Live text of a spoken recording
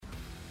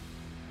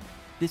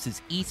This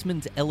is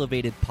Eastman's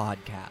Elevated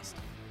Podcast.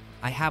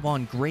 I have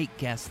on great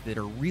guests that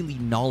are really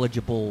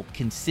knowledgeable,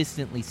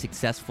 consistently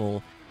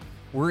successful.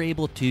 We're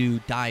able to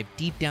dive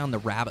deep down the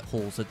rabbit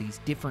holes of these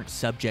different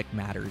subject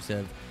matters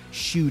of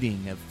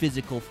shooting, of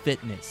physical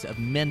fitness, of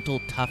mental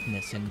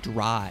toughness and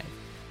drive.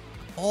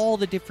 All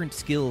the different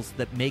skills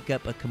that make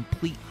up a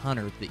complete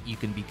hunter that you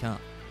can become.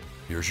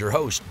 Here's your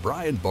host,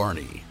 Brian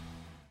Barney.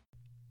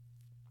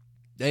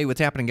 Hey, what's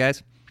happening,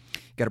 guys?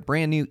 Got a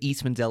brand new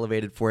Eastman's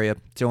Elevated for you.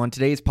 So on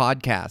today's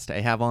podcast, I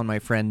have on my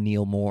friend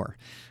Neil Moore.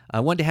 I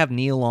wanted to have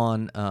Neil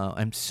on.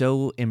 I'm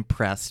so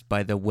impressed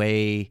by the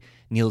way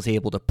Neil's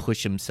able to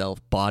push himself,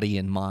 body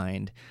and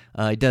mind.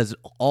 He does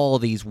all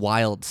these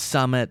wild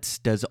summits,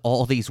 does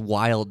all these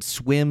wild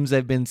swims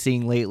I've been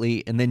seeing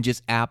lately, and then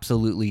just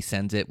absolutely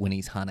sends it when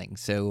he's hunting.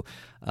 So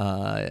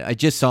I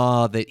just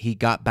saw that he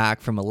got back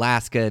from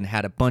Alaska and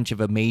had a bunch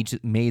of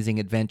amazing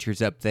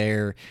adventures up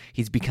there.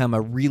 He's become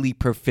a really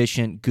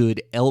proficient,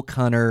 good elk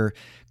hunter,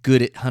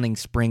 good at hunting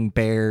spring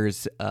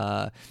bears.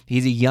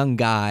 He's a young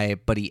guy,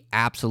 but he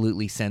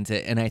absolutely sends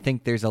it. And I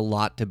think there's a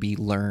lot to be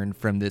learned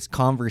from this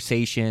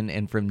conversation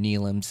and from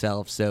Neil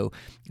himself. So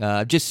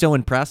just so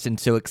impressed and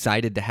so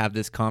excited to have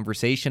this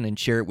conversation and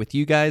share it with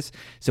you guys.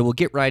 So we'll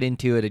get right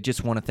into it. I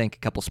just want to thank a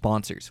couple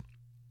sponsors.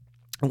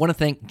 I want to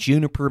thank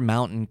Juniper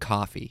Mountain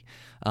Coffee.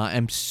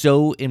 I'm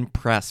so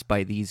impressed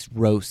by these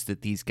roasts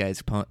that these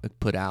guys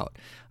put out.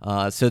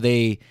 So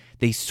they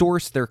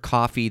source their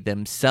coffee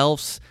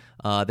themselves.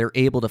 They're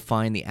able to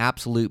find the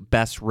absolute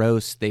best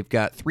roasts. They've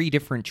got 3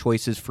 different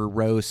choices for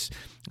roasts.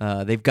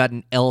 They've got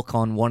an elk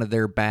on one of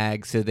their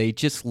bags, so they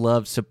just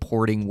love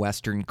supporting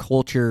Western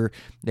culture.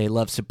 They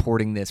love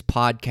supporting this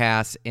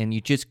podcast, and you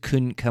just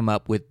couldn't come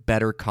up with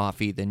better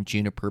coffee than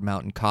Juniper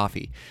Mountain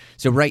Coffee.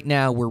 So right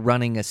now we're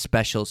running a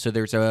special. So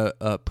there's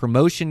a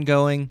promotion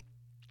going.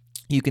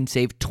 You can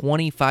save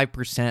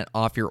 25%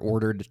 off your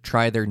order to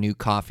try their new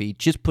coffee.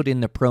 Just put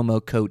in the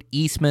promo code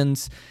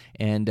Eastmans,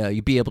 and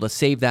you'll be able to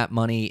save that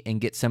money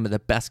and get some of the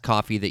best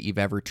coffee that you've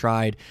ever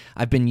tried.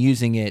 I've been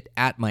using it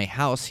at my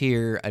house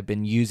here. I've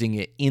been using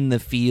it in the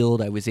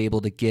field. I was able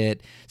to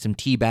get some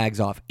tea bags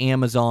off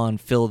Amazon,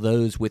 fill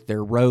those with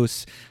their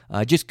roasts.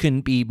 I just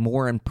couldn't be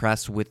more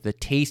impressed with the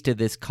taste of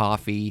this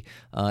coffee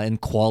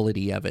and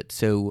quality of it.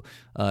 So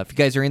if you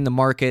guys are in the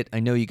market, I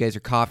know you guys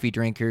are coffee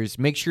drinkers,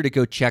 make sure to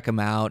go check them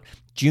out.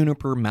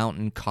 Juniper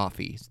Mountain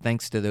Coffee.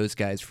 Thanks to those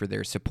guys for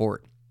their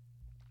support.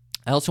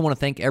 I also want to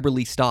thank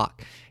Eberly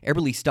Stock.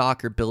 Eberly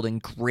Stock are building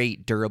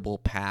great durable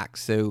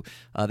packs. So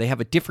they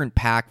have a different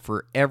pack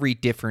for every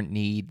different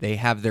need. They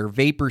have their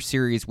Vapor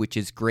Series, which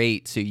is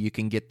great. So you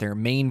can get their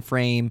main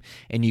frame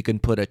and you can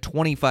put a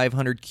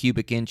 2,500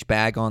 cubic inch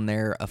bag on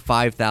there, a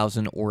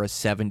 5,000 or a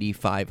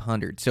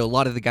 7,500. So a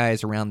lot of the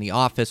guys around the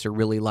office are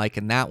really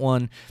liking that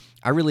one.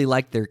 I really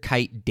like their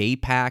Kite Day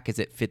Pack as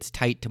it fits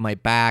tight to my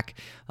back.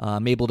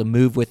 I'm able to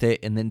move with it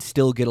and then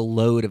still get a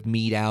load of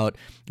meat out.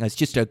 It's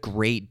just a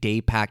great day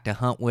pack to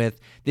hunt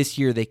with. This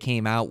year they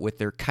came out with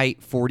their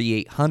Kite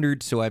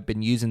 4800, so I've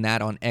been using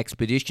that on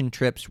expedition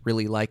trips,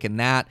 really liking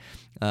that.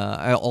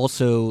 I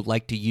also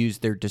like to use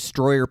their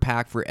Destroyer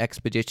Pack for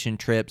expedition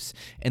trips,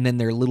 and then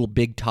their little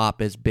Big Top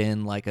has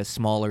been like a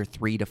smaller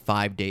 3 to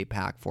 5 day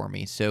pack for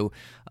me. So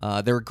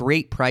they're a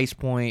great price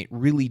point,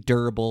 really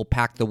durable,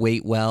 pack the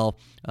weight well.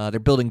 They're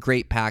building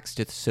great packs,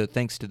 so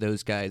thanks to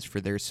those guys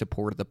for their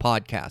support of the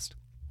podcast.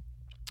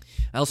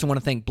 I also want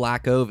to thank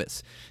Black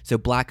Ovis. So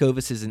Black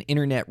Ovis is an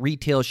internet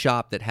retail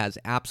shop that has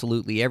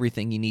absolutely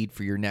everything you need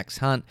for your next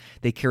hunt.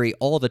 They carry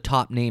all the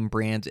top name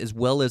brands as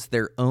well as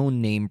their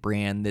own name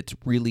brand that's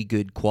really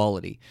good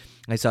quality.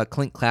 I saw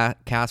Clint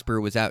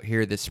Casper was out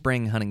here this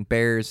spring hunting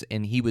bears,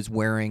 and he was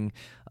wearing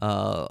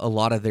a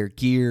lot of their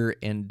gear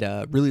and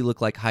really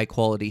looked like high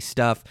quality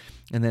stuff.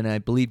 And then I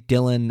believe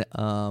Dylan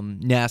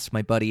Ness,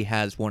 my buddy,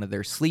 has one of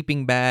their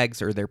sleeping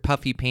bags or their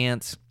puffy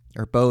pants,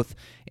 or both,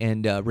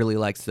 and really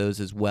likes those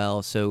as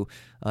well. So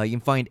you can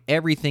find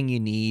everything you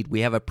need.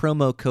 We have a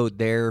promo code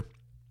there,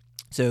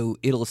 so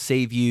it'll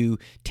save you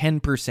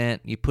 10%.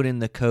 You put in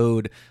the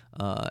code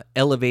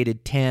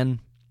Elevated10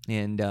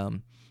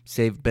 and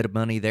save a bit of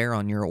money there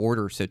on your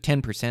order. So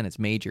 10% is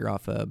major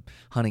off a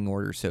hunting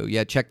order. So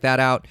yeah, check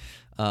that out.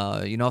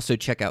 You can also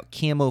check out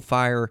Camo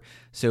Fire,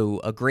 so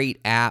a great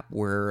app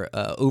where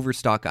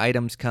overstock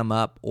items come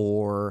up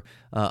or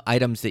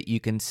items that you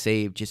can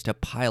save just a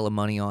pile of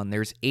money on.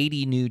 There's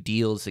 80 new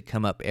deals that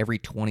come up every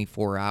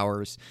 24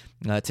 hours.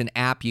 It's an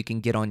app you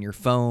can get on your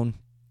phone.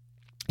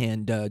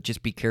 And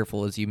just be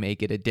careful as you may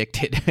get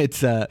addicted.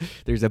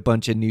 There's a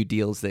bunch of new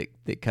deals that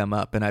come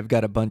up, and I've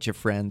got a bunch of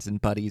friends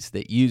and buddies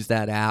that use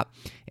that app,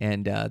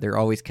 and they're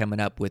always coming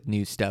up with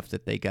new stuff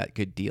that they got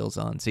good deals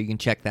on. So you can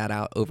check that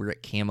out over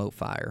at Camo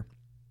Fire.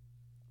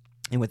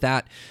 And with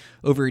that,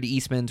 over at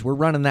Eastman's, we're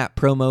running that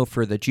promo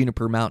for the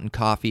Juniper Mountain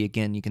Coffee.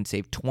 Again, you can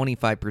save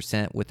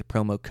 25% with the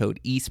promo code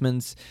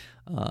Eastman's.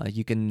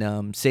 You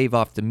can save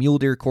off the mule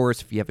deer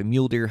course if you have a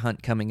mule deer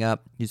hunt coming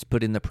up. Just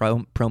put in the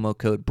promo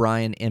code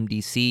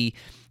BrianMDC.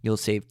 You'll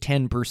save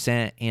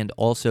 10% and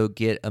also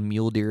get a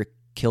mule deer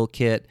kill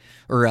kit,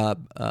 or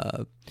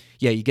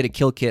you get a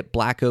kill kit,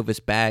 Black Ovis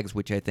bags,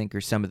 which I think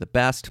are some of the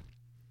best.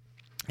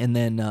 And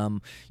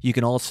then you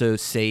can also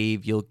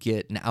save. You'll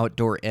get an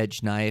outdoor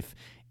edge knife,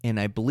 and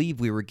I believe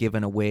we were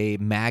giving away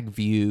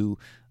MagView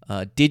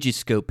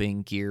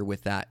digiscoping gear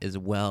with that as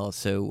well.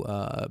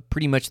 So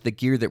pretty much the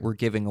gear that we're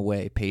giving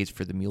away pays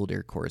for the mule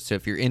deer course. So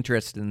if you're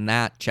interested in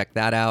that, check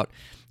that out.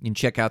 You can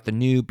check out the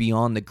new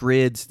Beyond the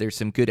Grids. There's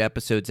some good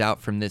episodes out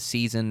from this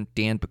season,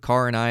 Dan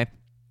Picard and I.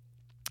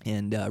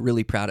 And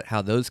really proud of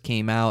how those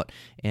came out,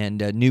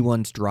 and new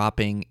ones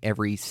dropping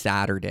every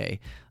Saturday.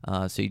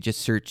 So you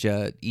just search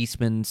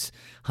Eastman's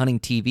Hunting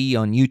TV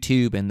on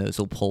YouTube, and those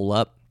will pull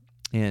up.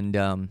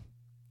 And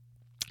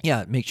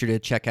make sure to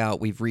check out.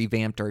 We've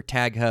revamped our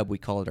Tag Hub. We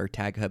call it our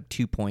Tag Hub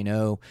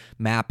 2.0.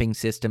 Mapping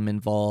system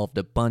involved,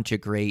 a bunch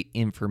of great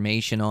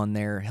information on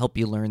there, help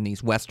you learn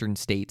these western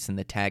states and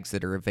the tags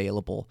that are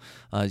available.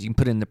 You can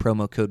put in the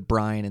promo code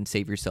Brian and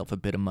save yourself a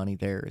bit of money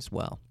there as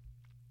well.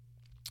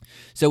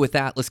 So with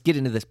that, let's get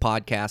into this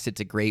podcast. It's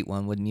a great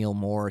one with Neil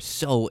Moore.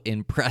 So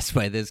impressed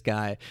by this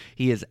guy.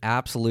 He is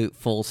absolute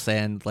full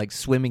send, like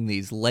swimming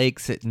these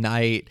lakes at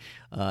night,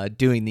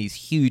 doing these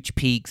huge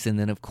peaks, and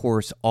then, of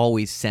course,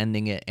 always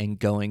sending it and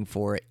going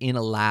for it in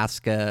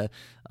Alaska,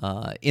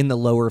 in the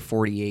lower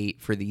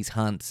 48 for these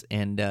hunts.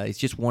 And he's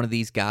just one of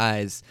these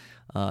guys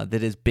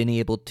that has been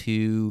able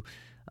to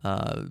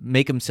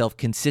make himself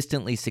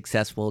consistently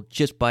successful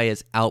just by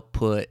his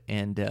output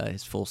and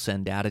his full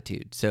send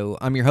attitude. So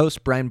I'm your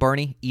host, Brian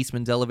Barney,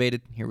 Eastman's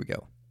Elevated. Here we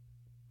go.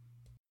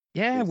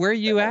 Yeah, where are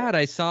you at?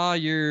 I saw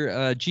your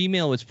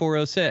Gmail was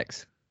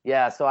 406.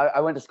 Yeah, so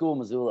I went to school in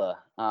Missoula.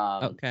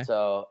 Okay.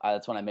 So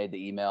that's when I made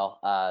the email.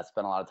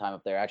 Spent a lot of time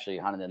up there. Actually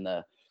hunted in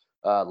the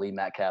Lee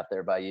Metcalf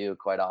there by you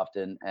quite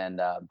often.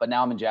 And but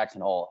now I'm in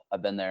Jackson Hole.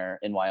 I've been there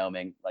in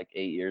Wyoming like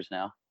 8 years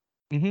now.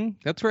 Mm-hmm.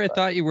 That's where I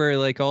thought you were,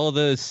 like all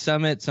those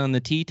summits on the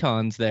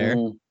Tetons there.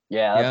 Mm-hmm.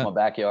 Yeah, that's my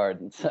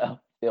backyard.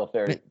 So feel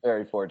very,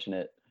 very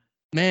fortunate.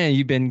 Man,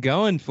 you've been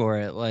going for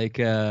it,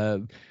 like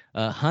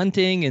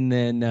hunting and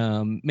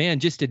then,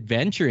 just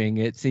adventuring.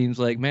 It seems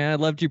like, man, I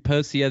loved your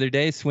post the other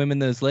day, swimming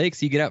those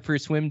lakes. You get out for a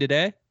swim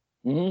today?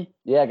 Mm-hmm.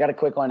 Yeah, I got a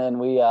quick one in.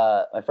 We,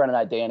 my friend and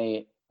I,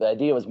 Danny, the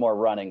idea was more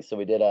running. So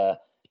we did a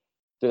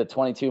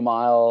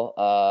 22-mile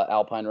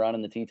alpine run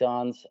in the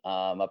Tetons,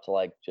 up to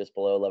like just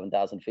below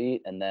 11,000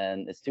 feet. And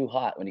then it's too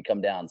hot when you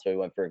come down. So we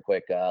went for a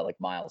quick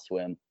mile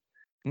swim.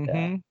 Mm-hmm.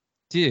 Yeah.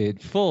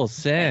 Dude, full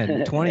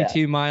send,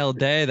 22-mile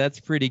day. That's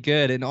pretty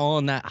good. And all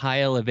in that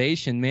high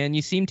elevation, man.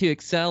 You seem to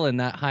excel in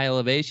that high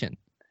elevation.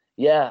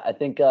 Yeah, I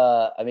think,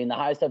 the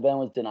highest I've been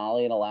was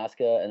Denali in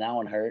Alaska, and that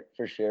one hurt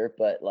for sure.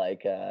 But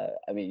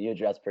you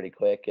adjust pretty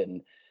quick.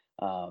 And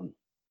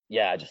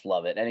I just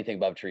love it. Anything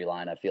above tree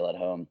line, I feel at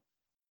home.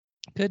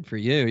 Good for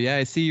you. Yeah,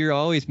 I see you're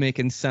always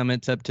making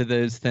summits up to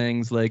those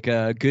things, like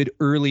good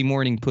early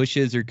morning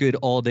pushes or good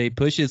all day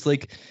pushes.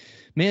 Like,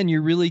 man,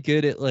 you're really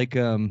good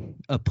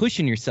at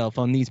pushing yourself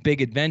on these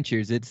big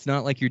adventures. It's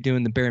not like you're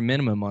doing the bare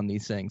minimum on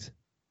these things.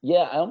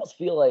 Yeah, I almost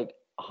feel like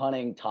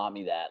hunting taught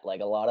me that.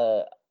 Like a lot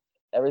of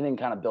everything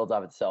kind of builds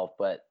off itself,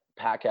 but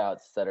pack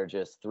outs that are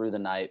just through the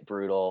night,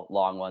 brutal,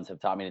 long ones have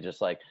taught me to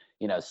just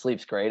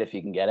sleep's great if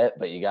you can get it,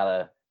 but you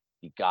gotta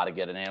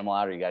get an animal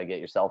out or you gotta get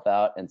yourself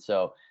out. And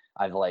so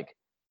I've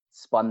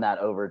spun that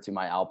over to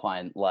my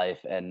alpine life,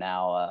 and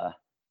now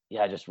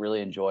I just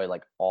really enjoy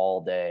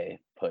all day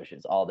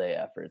pushes, all day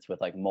efforts with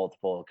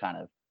multiple kind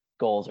of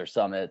goals or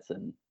summits,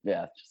 and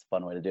it's just a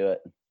fun way to do it.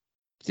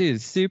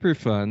 Dude, super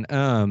fun.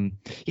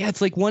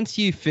 It's like once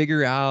you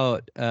figure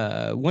out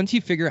how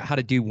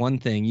to do one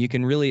thing, you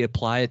can really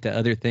apply it to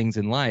other things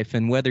in life.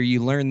 And whether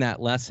you learn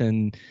that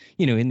lesson,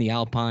 in the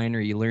alpine, or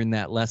you learn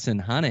that lesson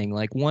hunting,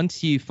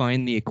 once you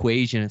find the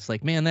equation, it's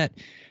like, man, that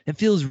it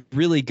feels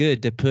really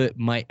good to put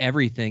my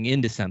everything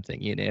into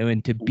something,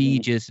 and to be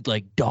just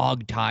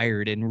dog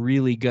tired and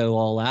really go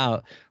all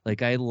out.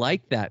 I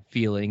like that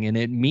feeling, and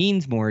it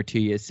means more to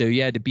you. So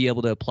yeah, to be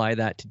able to apply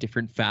that to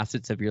different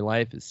facets of your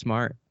life is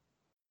smart.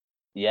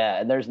 Yeah,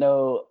 and there's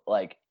no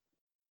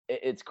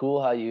it's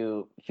cool how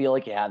you feel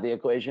like you have the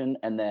equation,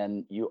 and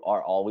then you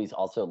are always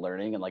also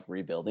learning and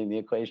rebuilding the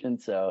equation.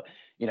 So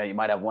you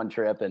might have one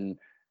trip and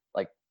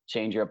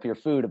change up your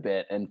food a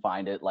bit and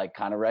find it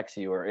kind of wrecks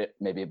you, or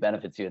maybe it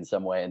benefits you in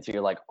some way. And so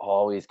you're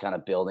always kind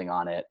of building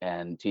on it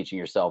and teaching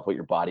yourself what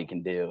your body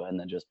can do, and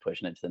then just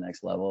pushing it to the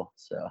next level.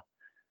 So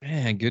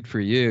man, good for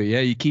you. Yeah,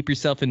 you keep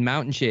yourself in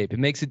mountain shape. It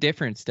makes a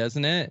difference,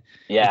 doesn't it?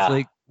 Yeah. It's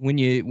like when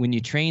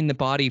you train the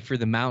body for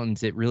the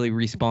mountains, it really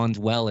responds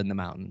well in the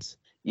mountains.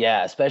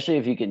 Yeah, especially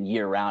if you can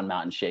year-round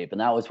mountain shape.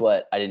 And that was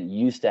what I didn't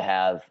used to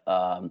have.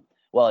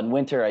 In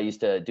winter, I used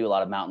to do a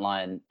lot of mountain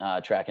lion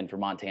tracking for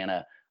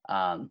Montana,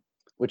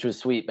 which was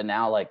sweet. But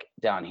now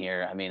down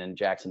here, in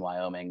Jackson,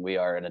 Wyoming, we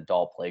are an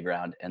adult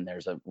playground, and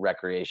there's a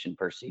recreation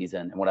per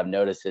season. And what I've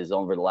noticed is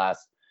over the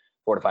last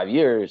 4 to 5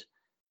 years,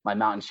 my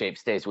mountain shape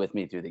stays with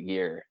me through the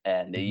year.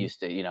 And it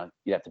used to, you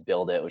have to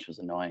build it, which was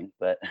annoying,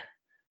 but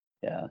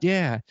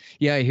yeah.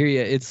 Yeah. I hear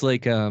you. It's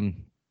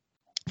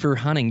for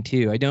hunting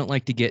too. I don't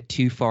like to get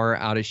too far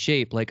out of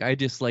shape. Like I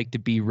just like to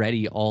be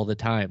ready all the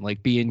time,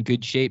 like be in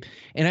good shape.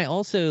 And I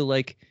also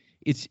like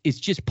it's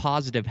just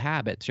positive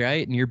habits,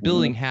 right? And you're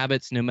building Mhm.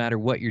 habits no matter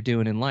what you're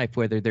doing in life,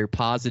 whether they're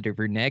positive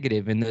or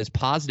negative. And those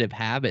positive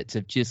habits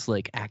of just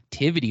like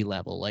activity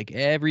level, like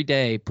every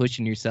day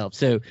pushing yourself.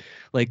 So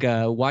like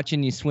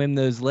watching you swim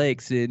those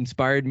lakes, it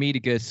inspired me to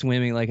go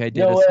swimming like I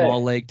did No a way.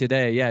 small lake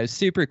today. Yeah, it's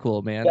super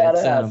cool, man.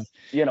 It's Badass.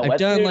 You in a I've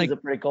done wetsuit? Is like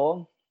it pretty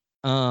cold?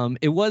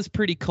 it was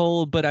pretty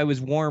cold, but I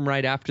was warm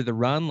right after the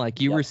run.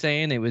 Like you were Yep.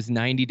 saying, it was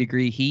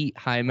 90-degree heat,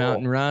 high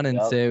mountain Cool. run. And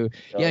Yep. so,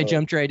 yeah, I Totally.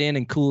 jumped right in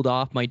and cooled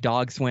off. My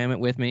dog swam it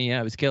with me.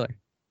 Yeah, it was killer.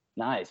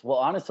 Nice. Well,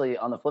 honestly,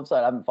 on the flip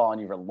side, I've been following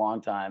you for a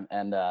long time,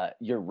 and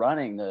you're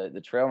running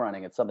the trail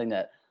running. It's something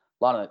that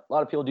a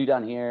lot of people do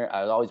down here.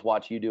 I always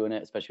watch you doing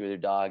it, especially with your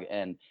dog.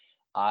 And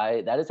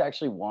I that is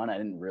actually one I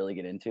didn't really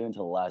get into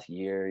until the last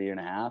year and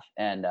a half.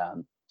 And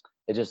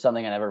it's just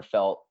something I never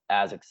felt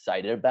as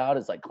excited about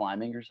as like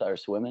climbing or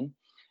swimming.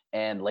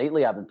 And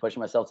lately, I've been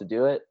pushing myself to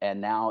do it, and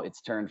now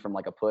it's turned from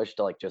like a push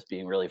to like just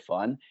being really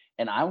fun.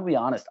 And I will be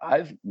honest,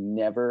 I've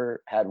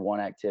never had one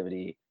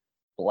activity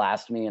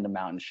blast me into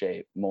mountain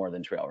shape more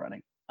than trail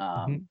running.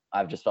 Mhm.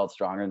 I've just felt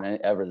stronger than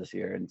ever this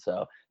year, and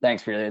so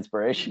thanks for the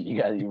inspiration.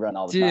 You run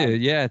all the time.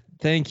 Dude, yeah,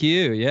 thank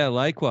you. Yeah,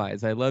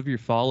 likewise. I love your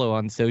follow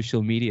on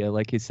social media.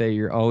 Like you say,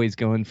 you're always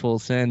going full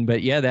send.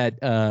 But yeah, that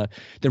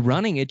the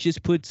running, it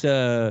just puts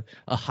a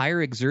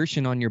higher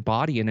exertion on your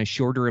body in a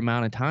shorter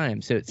amount of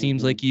time. So it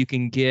seems Hmm. like you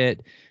can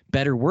get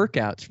better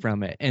workouts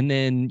from it. And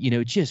then,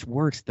 it just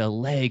works the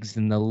legs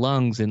and the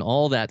lungs and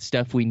all that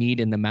stuff we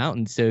need in the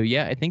mountains. So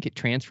yeah, I think it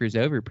transfers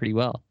over pretty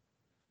well.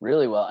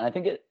 Really well, and I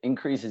think it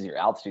increases your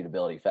altitude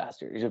ability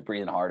faster. You're just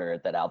breathing harder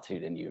at that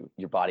altitude, and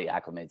your body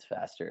acclimates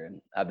faster. And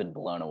I've been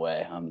blown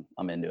away.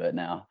 I'm into it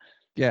now.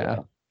 Yeah.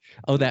 So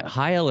Oh, that yeah.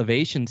 high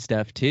elevation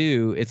stuff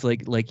too. It's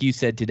like you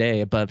said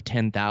today, above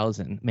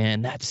 10,000.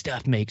 Man, that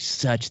stuff makes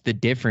such the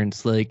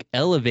difference. Like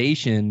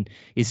elevation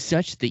is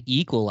such the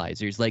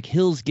equalizers. Like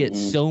hills get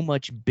Hmm. so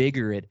much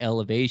bigger at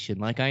elevation.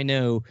 Like I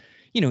know,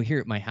 here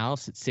at my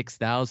house at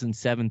 6,000,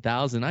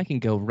 7,000, I can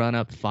go run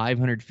up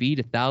 500 feet,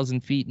 1,000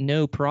 feet,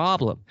 no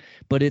problem.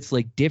 But it's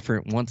like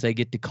different once I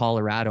get to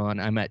Colorado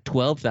and I'm at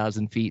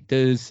 12,000 feet.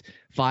 Those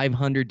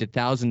 500 to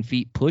 1,000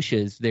 feet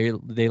pushes, they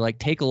like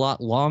take a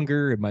lot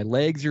longer, and my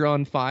legs are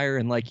on fire,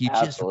 and like you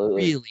just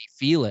Absolutely. really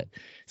feel it.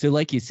 So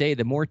like you say,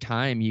 the more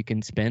time you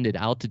can spend at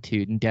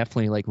altitude, and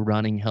definitely like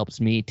running helps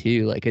me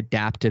too, like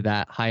adapt to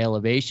that high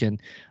elevation.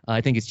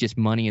 I think it's just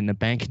money in the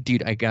bank.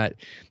 Dude,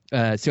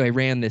 so I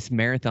ran this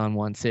marathon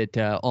once at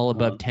all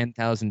above Uh-huh.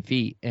 10,000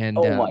 feet, and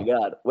Oh my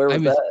God, where I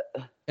was was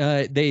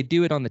that? they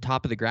do it on the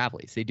top of the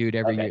Gravelies. They do it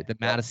every Okay. year, the Yep.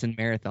 Madison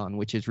Marathon,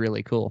 which is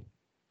really cool.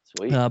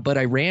 Sweet. But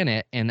I ran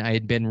it, and I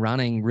had been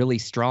running really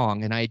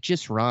strong, and I had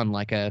just run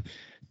like a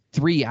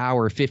 3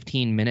 hour,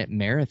 15-minute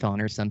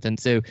marathon or something.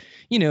 So,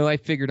 I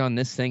figured on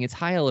this thing, it's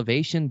high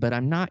elevation, but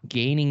I'm not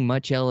gaining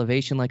much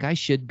elevation. Like I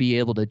should be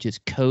able to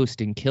just coast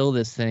and kill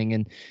this thing.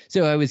 And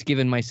so I was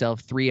giving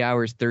myself 3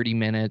 hours, 30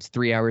 minutes,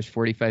 3 hours,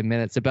 45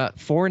 minutes. About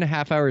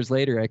 4.5 hours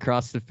later, I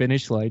crossed the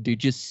finish line, dude,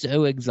 just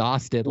so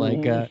exhausted.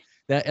 Like Hmm.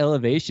 that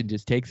elevation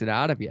just takes it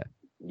out of you.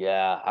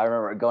 Yeah, I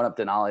remember going up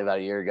Denali about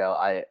a year ago.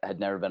 I had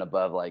never been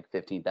above like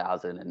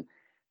 15,000, and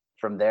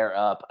from there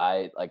up,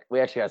 we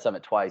actually got a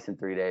summit twice in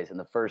 3 days, and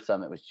the first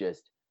summit was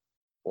just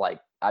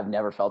like I've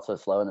never felt so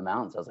slow in the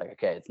mountains. I was like,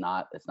 okay, it's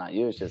not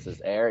you, it's just this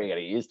air. You got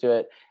to get used to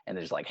it, and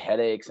there's like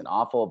headaches and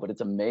awful, but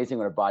it's amazing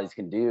what our bodies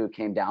can do.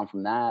 Came down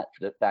from that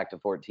back to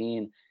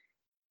 14.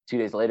 2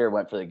 days later,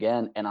 went for it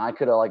again, and I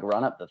could have like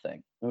run up the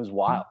thing. It was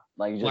wild.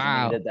 Like you just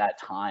Wow. needed that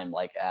time,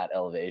 like at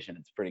elevation.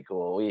 It's pretty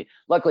cool. We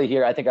luckily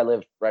here, I think I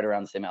live right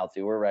around the same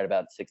altitude. We're right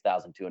about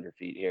 6,200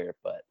 feet here,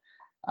 but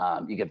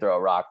you could throw a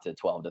rock to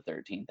 12 to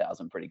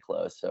 13,000 pretty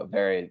close. So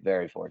very,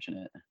 very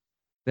fortunate.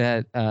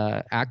 That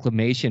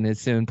acclimation is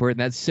so important.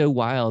 That's so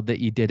wild that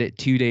you did it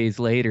 2 days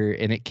later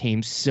and it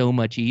came so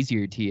much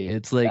easier to you.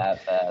 It's like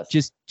That fast.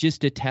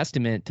 just a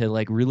testament to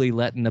like really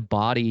letting the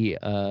body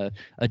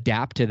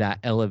adapt to that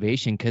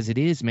elevation, because it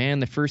is, man,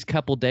 the first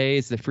couple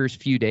days, the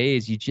first few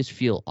days, you just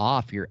feel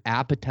off. Your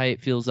appetite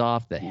feels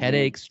off, the Hmm.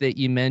 headaches that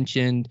you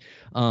mentioned.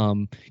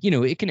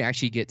 It can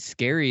actually get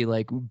scary,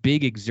 like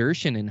big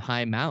exertion in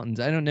high mountains.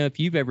 I don't know if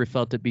you've ever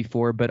felt it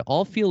before, but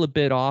I'll feel a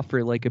bit off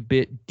or like a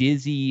bit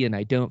dizzy, and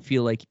I don't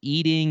feel like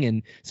eating,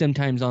 and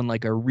sometimes on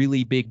like a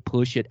really big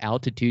push at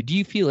altitude. Do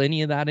you feel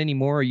any of that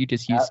anymore, or are you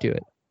just Uh, used to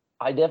it?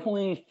 I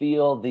definitely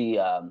feel the,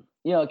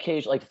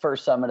 occasionally like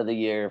first summit of the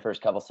year,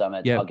 first couple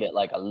summits, Yeah. I'll get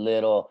like a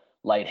little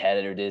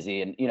lightheaded or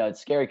dizzy. And,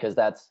 it's scary because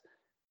that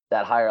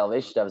higher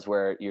elevation stuff is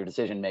where your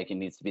decision making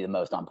needs to be the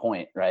most on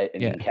point, right?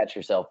 And you Yeah. can catch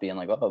yourself being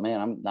like, oh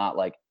man, I'm not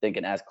like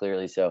thinking as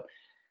clearly. So,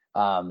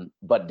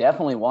 but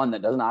definitely one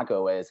that does not go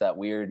away is that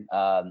weird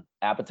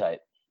appetite.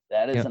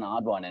 That is Yeah. an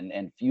odd one.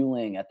 And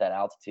fueling at that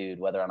altitude,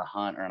 whether on a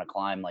hunt or on a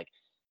climb, like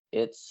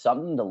it's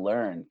something to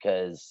learn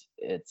because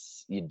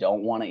you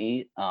don't want to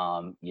eat,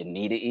 you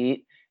need to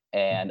eat,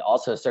 and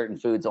also certain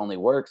foods only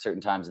work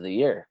certain times of the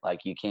year.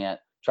 Like you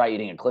can't try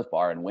eating a Cliff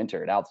Bar in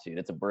winter at altitude.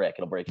 It's a brick.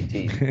 It'll break your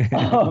teeth.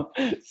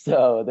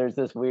 So there's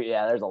this weird,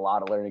 there's a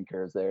lot of learning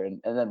curves there.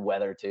 And then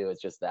weather too,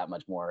 it's just that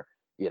much more,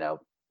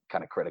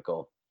 kind of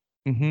critical.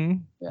 Mm-hmm.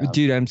 Yeah.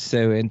 Dude, I'm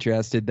so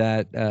interested.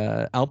 That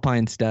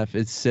alpine stuff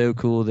is so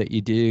cool that you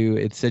do.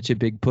 It's such a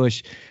big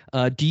push.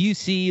 Do you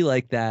see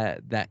like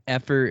that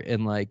effort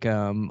and like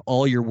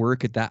all your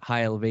work at that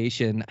high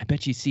elevation? I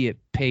bet you see it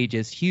pay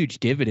just huge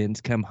dividends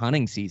come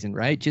hunting season,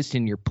 right? Just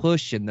in your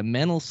push and the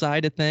mental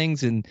side of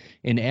things and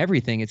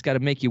everything. It's got to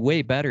make you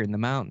way better in the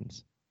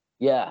mountains.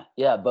 Yeah.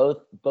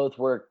 Both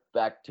work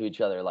back to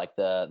each other. Like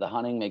the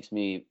hunting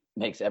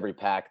makes every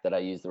pack that I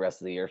use the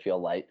rest of the year feel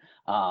light.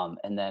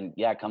 And then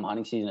come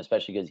hunting season,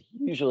 especially because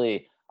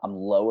usually I'm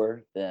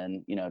lower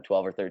than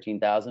 12 or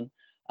 13,000.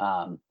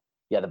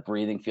 The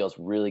breathing feels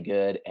really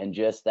good, and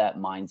just that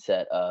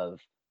mindset of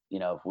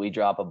if we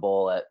drop a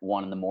bull at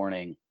 1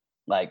 a.m,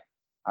 like,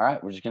 all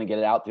right, we're just gonna get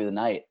it out through the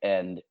night,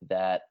 and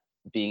that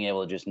being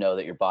able to just know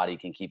that your body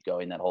can keep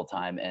going that whole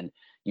time, and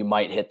you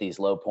might hit these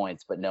low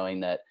points, but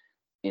knowing that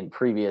in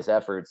previous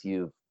efforts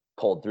you've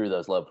pulled through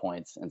those low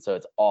points. And so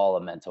it's all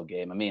a mental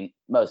game. I mean,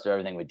 most of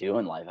everything we do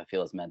in life, I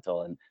feel, is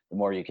mental. And the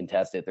more you can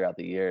test it throughout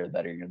the year, the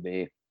better you're going to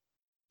be.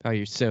 Oh,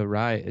 you're so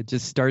right. It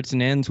just starts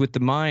and ends with the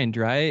mind,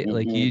 right? Mm-hmm.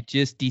 Like you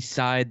just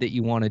decide that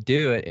you want to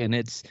do it, and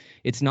it's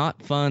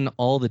not fun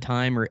all the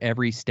time or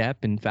every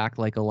step. In fact,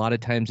 like a lot of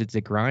times it's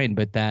a grind,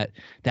 but that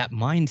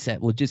mindset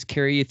will just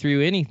carry you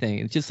through anything.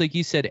 It's just like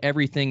you said,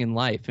 everything in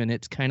life, and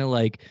it's kind of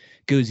like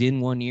goes in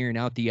one ear and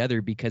out the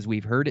other because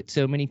we've heard it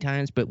so many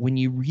times. But when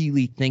you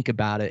really think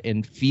about it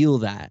and feel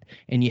that,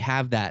 and you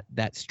have that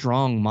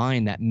strong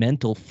mind, that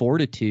mental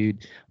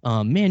fortitude,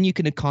 man, you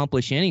can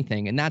accomplish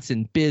anything. And that's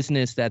in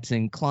business, that's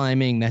in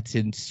climbing, that's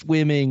in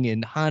swimming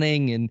and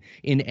hunting and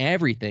in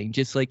everything.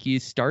 Just like you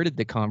started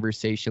the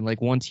conversation,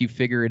 like once you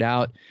figure it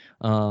out,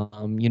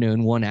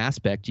 in one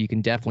aspect, you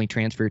can definitely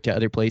transfer it to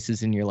other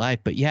places in your life.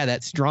 But yeah,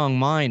 that strong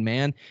mind,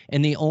 man.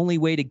 And the only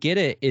way to get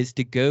it is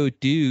to go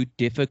do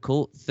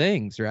difficult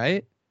things,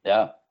 right?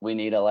 Yeah. We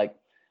need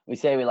we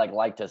say we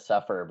like to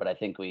suffer, but I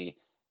think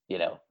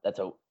that's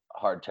a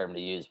hard term to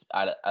use.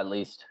 At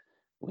least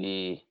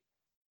we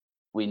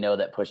know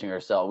that pushing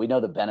ourselves, we know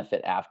the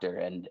benefit after,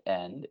 and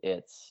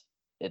it's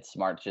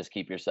smart to just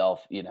keep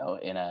yourself,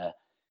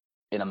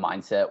 in a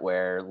mindset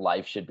where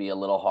life should be a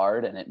little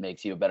hard, and it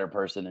makes you a better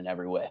person in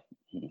every way.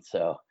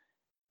 So,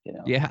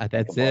 yeah,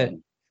 that's it.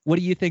 What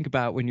do you think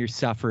about when you're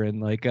suffering?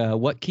 Like,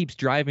 what keeps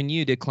driving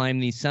you to climb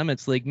these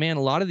summits? Like, man,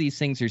 a lot of these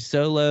things are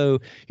so low.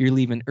 You're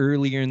leaving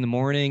earlier in the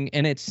morning,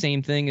 and it's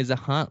same thing as a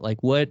hunt.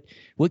 Like, what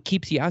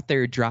keeps you out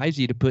there? Drives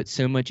you to put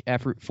so much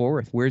effort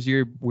forth? Where's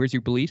your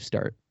belief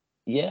start?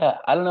 Yeah,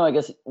 I don't know. I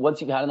guess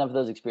once you've had enough of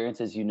those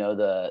experiences,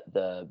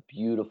 the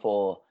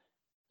beautiful,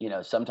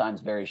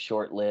 sometimes very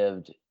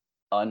short-lived,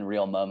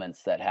 unreal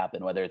moments that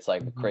happen. Whether it's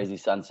like a crazy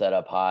sunset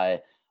up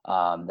high,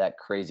 that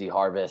crazy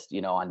harvest,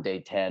 on day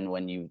 10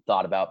 when you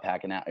thought about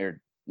packing out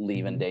or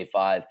leaving day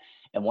 5,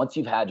 and once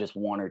you've had just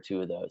one or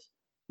two of those,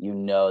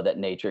 that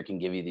nature can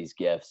give you these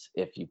gifts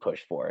if you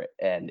push for it,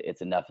 and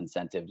it's enough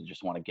incentive to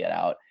just want to get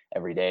out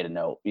every day to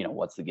know,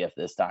 what's the gift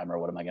this time, or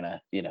what am I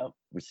gonna,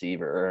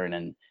 receive or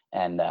earn,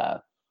 and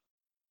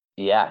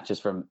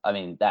just from, I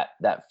mean,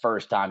 that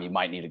first time you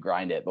might need to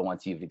grind it, but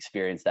once you've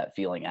experienced that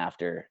feeling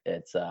after,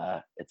 it's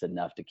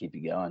enough to keep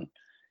you going.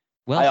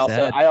 Well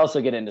said. I also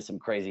get into some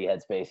crazy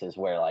headspaces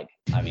where, like,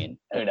 I mean,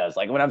 who knows?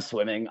 Like when I'm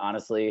swimming,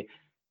 honestly,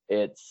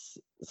 it's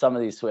some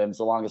of these swims,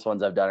 the longest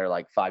ones I've done are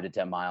like 5 to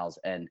 10 miles,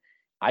 and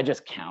I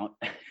just count.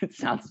 It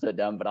sounds so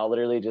dumb, but I'll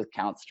literally just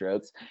count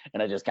strokes,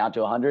 and I just count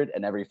to 100,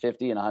 and every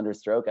 50 and 100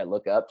 stroke, I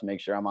look up to make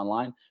sure I'm on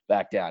line,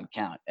 back down,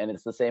 count. And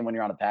it's the same when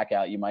you're on a pack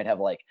out. You might have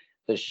like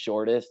the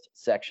shortest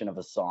section of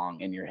a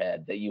song in your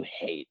head that you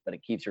hate, but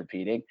it keeps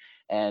repeating.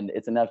 And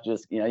it's enough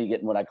just, you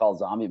get in what I call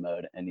zombie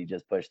mode, and you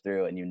just push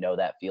through, and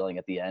that feeling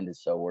at the end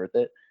is so worth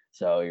it.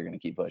 So you're going to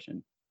keep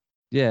pushing.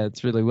 Yeah,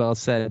 it's really well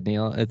said,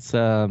 Neil. It's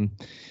man,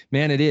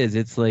 it is.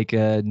 It's like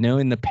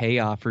knowing the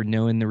payoff or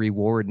knowing the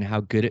reward and how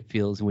good it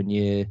feels when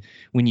you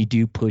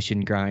do push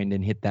and grind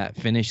and hit that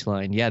finish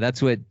line. Yeah,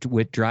 that's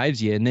what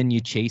drives you, and then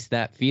you chase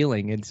that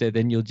feeling, and so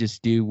then you'll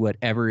just do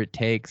whatever it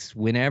takes,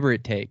 whenever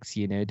it takes,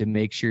 to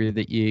make sure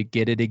that you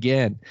get it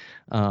again.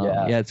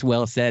 Yeah, it's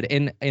well said,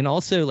 and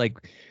also like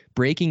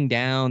breaking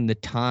down the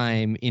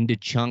time into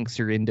chunks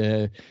or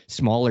into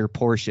smaller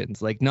portions,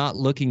 like not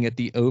looking at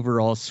the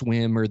overall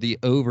swim or the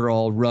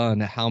overall run,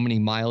 how many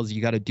miles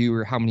you got to do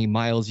or how many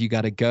miles you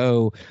got to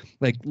go,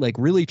 like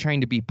really trying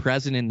to be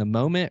present in the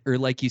moment, or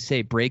like you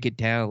say, break it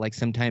down. Like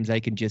sometimes I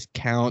can just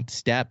count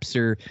steps,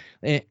 or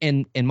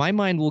and my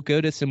mind will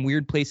go to some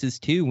weird places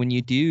too when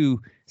you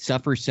do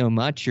suffer so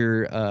much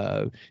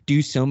or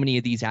do so many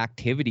of these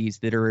activities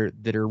that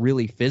are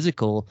really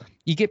physical,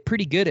 you get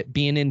pretty good at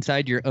being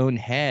inside your own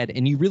head,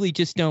 and you really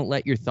just don't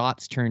let your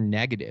thoughts turn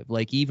negative.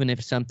 Like, even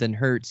if something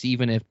hurts,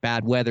 even if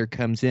bad weather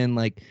comes in,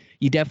 like,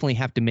 you definitely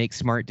have to make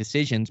smart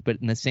decisions, but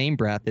in the same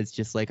breath, it's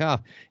just like, oh,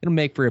 it'll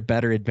make for a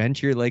better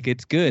adventure. Like,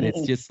 it's good.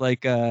 It's just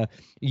like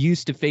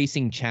used to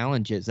facing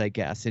challenges, I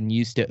guess, and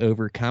used to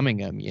overcoming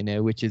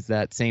them, which is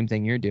that same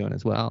thing you're doing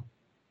as well.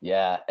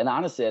 Yeah, and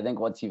honestly, I think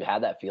once you've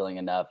had that feeling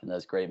enough in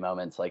those great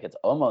moments, like it's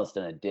almost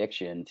an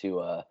addiction to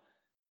a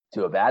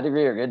bad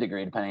degree or good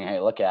degree, depending on how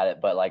you look at it.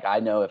 But like I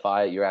know if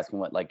you're asking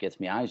what like gets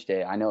me out each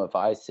day, I know if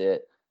I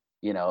sit,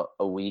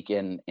 a week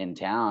in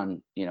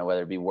town,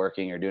 whether it be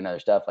working or doing other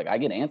stuff, like I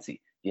get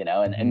antsy,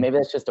 and maybe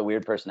that's just a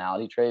weird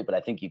personality trait, but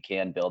I think you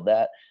can build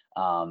that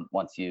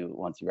once you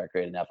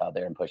recreate enough out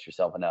there and push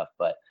yourself enough.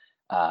 But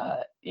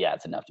yeah,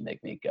 it's enough to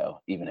make me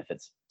go, even if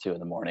it's 2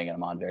 a.m. and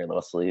I'm on very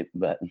little sleep.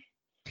 But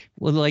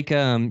Well, like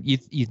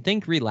you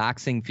think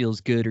relaxing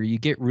feels good, or you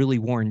get really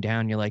worn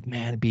down. You're like,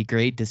 man, it'd be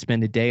great to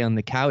spend a day on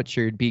the couch,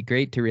 or it'd be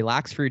great to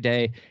relax for a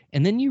day.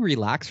 And then you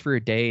relax for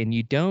a day and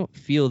you don't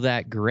feel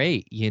that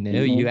great, you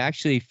Mhm.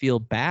 actually feel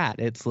bad.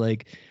 It's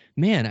like,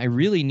 man, I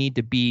really need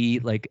to be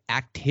like,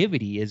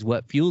 activity is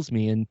what fuels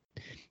me.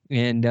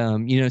 And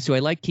so I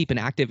like keeping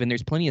active, and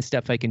there's plenty of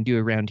stuff I can do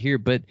around here,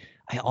 but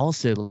I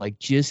also like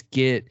just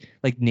get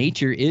like,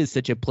 nature is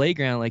such a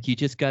playground. Like, you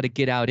just got to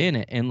get out in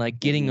it, and like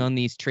getting Mhm. on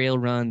these trail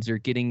runs or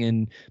getting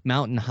in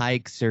mountain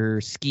hikes or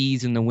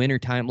skis in the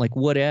wintertime, like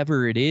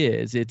whatever it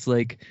is, it's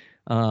like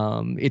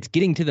it's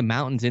getting to the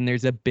mountains, and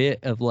there's a bit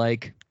of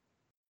like,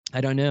 I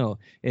don't know.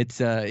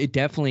 It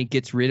definitely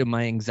gets rid of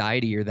my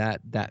anxiety, or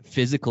that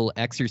physical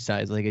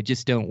exercise. Like, I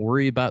just don't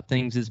worry about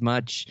things as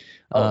much.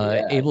 Oh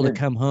yeah, Able to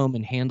come home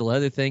and handle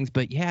other things.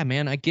 But yeah,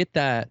 man, I get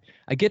that.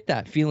 I get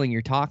that feeling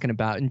you're talking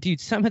about. And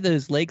dude, some of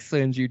those lake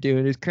swims you're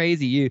doing is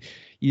crazy.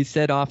 You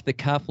said off the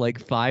cuff like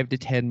 5 to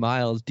 10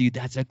 miles, dude.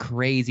 That's a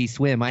crazy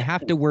swim. I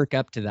have to work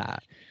up to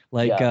that.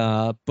 Like,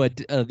 yeah. but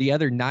the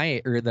other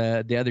night, or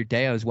the other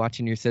day, I was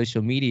watching your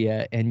social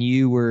media, and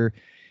you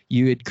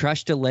had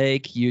crushed a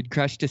lake, you had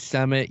crushed a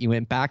summit, you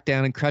went back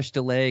down and crushed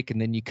a lake, and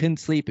then you couldn't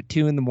sleep at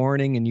 2 a.m.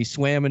 and you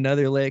swam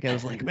another lake. I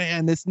was like,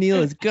 man, this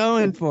Neil is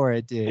going for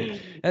it,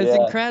 dude. That's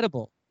Yeah.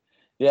 incredible.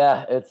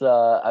 Yeah, it's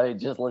I mean,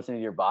 just listening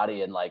to your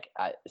body, and like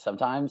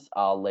sometimes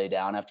I'll lay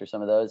down after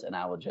some of those and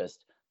I will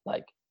just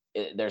like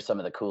there's some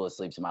of the coolest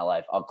sleeps in my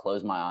life. I'll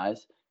close my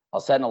eyes. I'll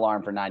set an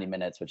alarm for 90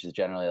 minutes, which is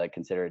generally like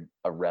considered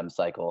a REM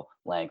cycle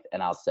length,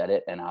 and I'll set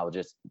it, and I'll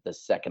just, the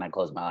second I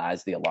close my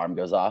eyes, the alarm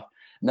goes off.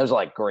 And those are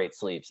like great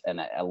sleeps,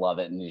 and I love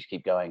it, and you just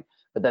keep going.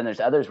 But then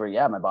there's others where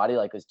yeah, my body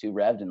like was too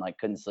revved and like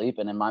couldn't sleep,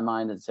 and in my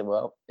mind it said,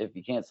 well, if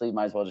you can't sleep,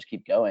 might as well just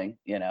keep going,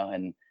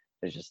 and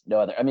there's just no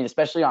other. I mean,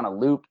 especially on a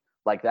loop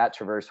like that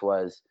traverse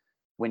was,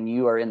 when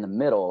you are in the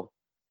middle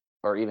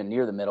or even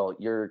near the middle,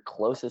 your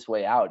closest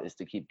way out is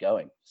to keep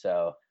going.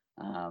 So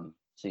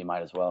you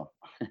might as well.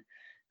 Man,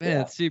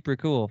 Yeah. it's super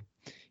cool.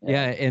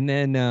 Yeah. Yeah, and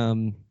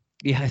then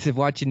yeah, as of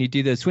watching you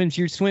do those swims,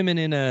 you're swimming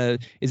in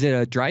is it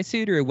a dry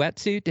suit or a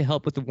wetsuit to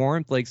help with the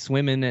warmth, like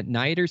swimming at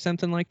night or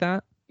something like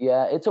that?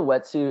 Yeah, it's a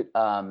wetsuit.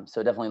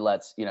 So it definitely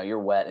lets, you're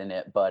wet in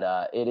it,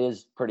 but it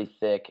is pretty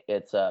thick.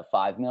 It's a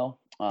 5 mil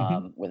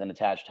Hmm. with an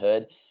attached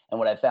hood. And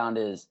what I found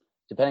is,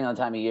 depending on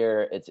the time of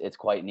year, it's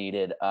quite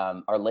needed.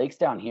 Our lakes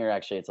down here,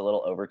 actually, it's a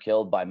little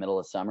overkill by middle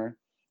of summer.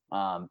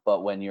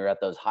 But when you're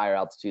at those higher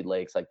altitude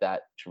lakes like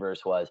that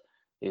traverse was,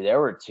 dude,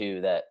 there were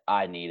two that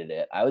I needed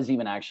it. I was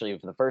even actually,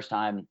 for the first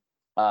time,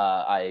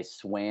 I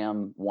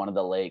swam one of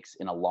the lakes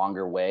in a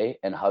longer way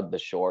and hugged the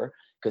shore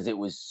because it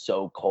was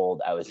so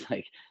cold. I was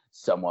like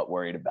somewhat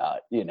worried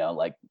about,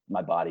 like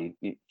my body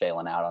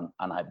failing out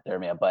on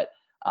hypothermia. But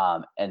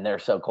and they're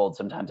so cold,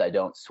 sometimes I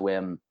don't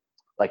swim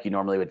like you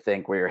normally would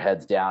think, where your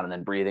head's down and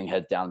then breathing,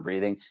 heads down,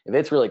 breathing. If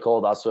it's really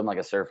cold, I'll swim like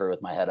a surfer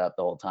with my head up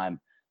the whole time.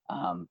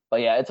 But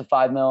yeah, it's a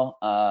 5 mil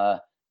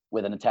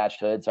with an attached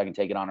hood, so I can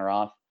take it on or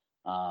off.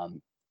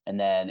 And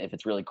then if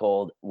it's really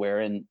cold,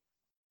 wearing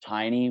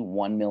tiny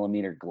 1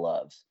 millimeter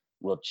gloves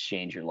will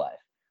change your life.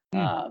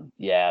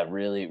 Yeah,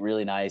 really,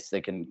 really nice.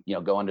 They can,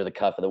 go under the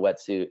cuff of the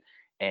wetsuit,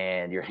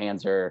 and your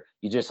hands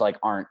you just like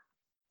aren't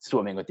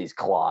swimming with these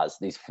claws,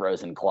 these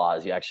frozen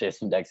claws. You actually have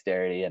some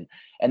dexterity,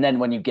 and then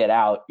when you get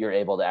out, you're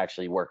able to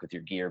actually work with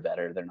your gear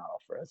better. They're not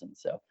all frozen.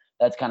 So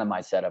that's kind of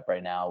my setup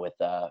right now with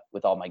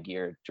all my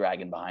gear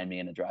dragging behind me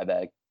in a dry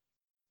bag.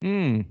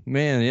 Man,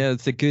 yeah,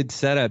 it's a good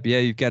setup. Yeah,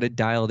 you've got it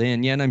dialed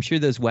in. Yeah, and I'm sure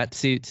those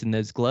wetsuits and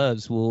those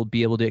gloves will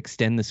be able to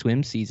extend the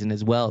swim season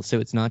as well. So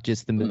it's not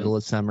just the Mhm. middle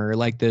of summer,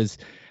 like those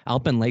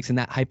alpine lakes, and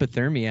that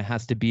hypothermia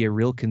has to be a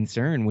real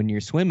concern when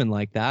you're swimming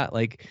like that.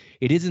 Like,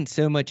 it isn't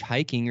so much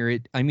hiking, or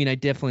I mean,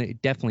 it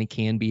definitely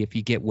can be if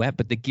you get wet,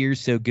 but the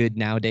gear's so good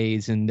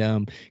nowadays, and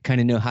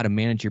kind of know how to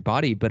manage your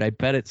body. But I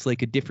bet it's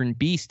like a different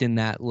beast in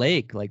that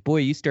lake. Like, boy,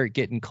 you start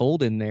getting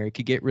cold in there, it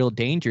could get real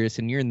dangerous,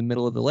 and you're in the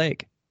middle of the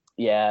lake.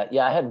 Yeah,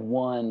 yeah, I had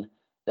one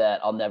that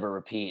I'll never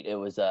repeat. It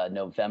was a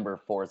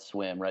November 4th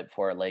swim right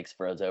before our lakes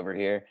froze over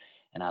here.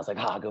 And I was like,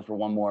 I'll go for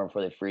one more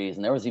before they freeze.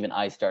 And there was even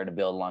ice starting to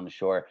build along the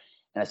shore.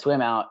 And I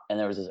swam out, and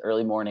there was this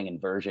early morning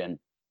inversion.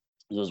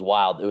 It was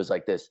wild. It was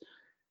like this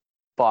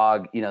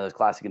fog, those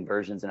classic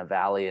inversions in a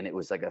valley, and it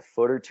was like a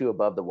foot or two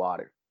above the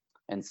water.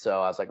 And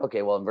so I was like,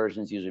 okay, well,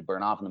 inversions usually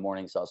burn off in the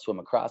morning. So I'll swim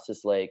across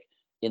this lake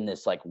in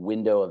this like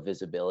window of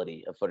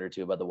visibility, a foot or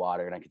two above the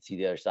water, and I could see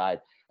the other side.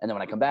 And then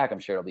when I come back, I'm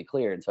sure it'll be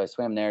clear. And so I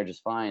swam there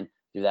just fine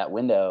through that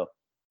window,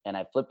 and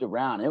I flipped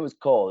around. It was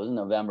cold. It was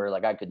November.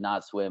 Like I could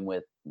not swim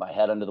with my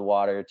head under the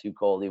water, too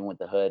cold, even with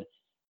the hood.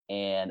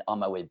 And on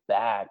my way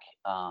back,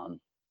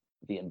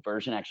 the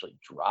inversion actually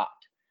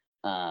dropped.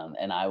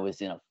 And I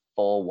was in a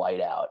full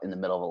whiteout in the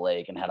middle of a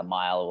lake and had a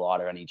mile of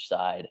water on each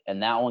side.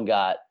 And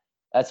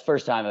that's the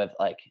first time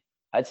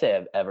I'd say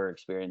I've ever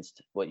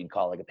experienced what you'd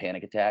call like a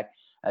panic attack.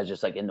 I was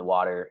just like in the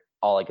water.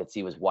 All I could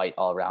see was white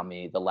all around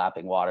me, the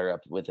lapping water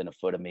up within a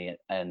foot of me.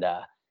 And,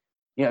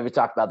 we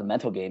talked about the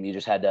mental game. You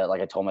just had to,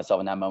 like I told myself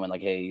in that moment,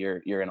 like, hey,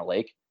 you're in a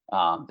lake.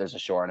 There's a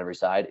shore on every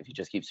side. If you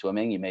just keep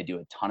swimming, you may do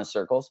a ton of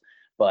circles,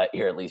 but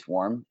you're at least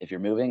warm if you're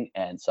moving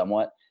and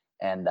somewhat,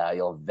 and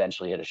you'll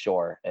eventually hit a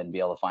shore and be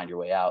able to find your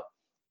way out.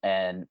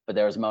 But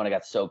there was a moment I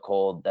got so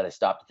cold that I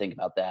stopped to think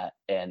about that.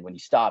 And when you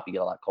stop, you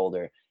get a lot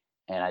colder.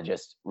 And I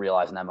just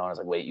realized in that moment, I was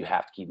like, wait, you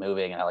have to keep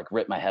moving. And I like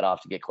ripped my head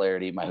off to get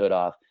clarity, my hood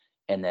off,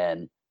 and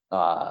then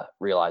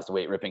realized,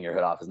 wait, ripping your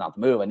hood off is not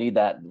the move. I need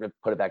that,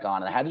 put it back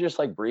on. And I had to just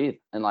like breathe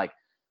and like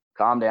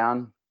calm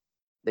down,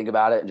 think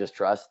about it, and just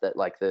trust that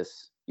like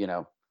this,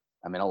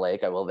 I'm in a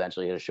lake, I will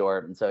eventually hit a shore.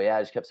 And so, yeah,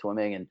 I just kept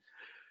swimming and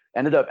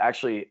ended up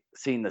actually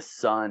seeing the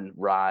sun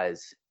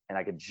rise, and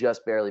I could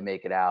just barely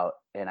make it out.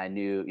 And I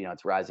knew,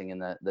 it's rising in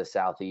the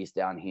southeast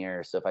down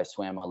here. So if I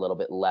swam a little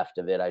bit left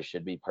of it, I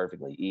should be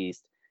perfectly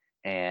east.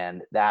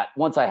 And that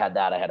once I had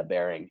that, I had a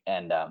bearing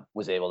and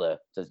was able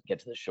to get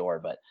to the shore.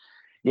 But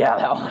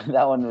yeah,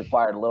 that one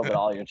required a little bit of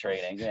all your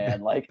training,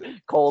 man. Like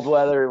cold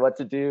weather, what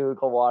to do,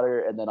 cold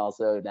water, and then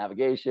also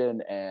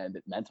navigation and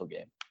mental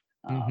game.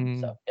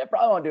 So yeah,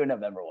 probably won't do a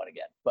November one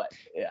again, but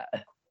yeah.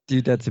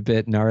 Dude, that's a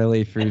bit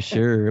gnarly for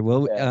sure.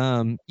 Well,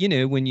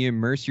 Yeah. when you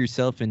immerse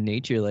yourself in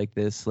nature like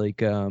this, like,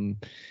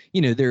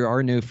 there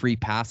are no free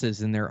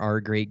passes and there are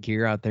great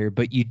gear out there,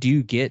 but you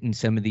do get in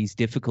some of these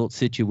difficult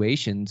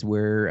situations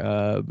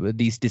where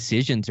these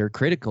decisions are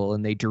critical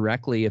and they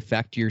directly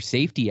affect your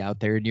safety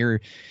out there. And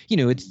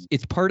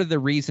it's part of the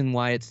reason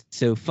why it's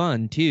so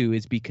fun too,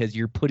 is because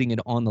you're putting it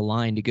on the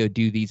line to go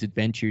do these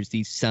adventures,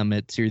 these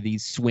summits or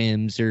these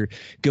swims or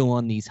go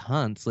on these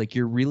hunts. Like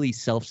you're really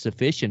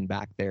self-sufficient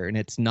back there, and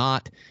it's not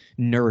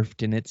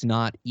nerfed and it's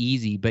not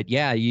easy. But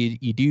yeah,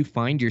 you do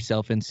find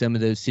yourself in some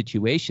of those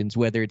situations,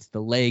 whether it's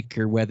the lake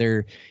or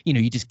whether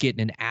you just get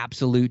in an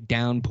absolute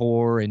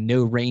downpour and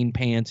no rain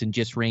pants and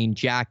just rain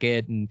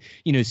jacket, and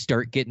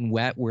start getting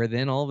wet, where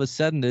then all of a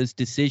sudden those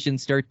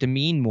decisions start to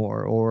mean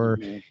more. Or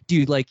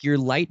dude, like your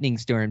lightning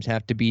storms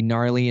have to be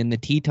gnarly in the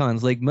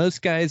Tetons. Like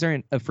most guys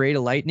aren't afraid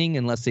of lightning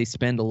unless they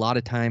spend a lot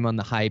of time on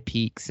the high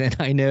peaks, and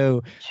I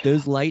know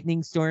those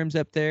lightning storms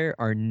up there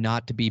are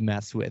not to be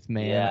messed with,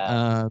 man.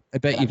 Yeah. I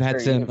bet And you've I'm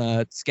had sure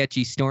some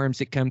sketchy storms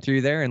that come through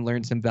there and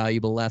learned some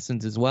valuable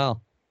lessons as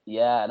well.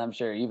 Yeah, and I'm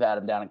sure you've had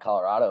them down in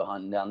Colorado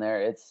hunting down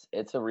there.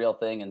 It's a real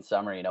thing in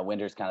summer.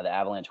 Winter's kind of the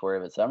avalanche worry,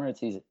 but summer it's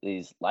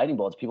these lightning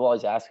bolts. People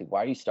always ask me,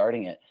 why are you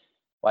starting it?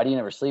 Why do you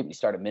never sleep? You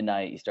start at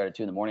midnight, you start at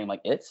 2 in the morning. I'm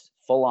like, it's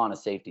full on a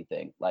safety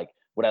thing. Like,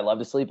 would I love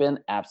to sleep in?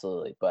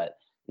 Absolutely. But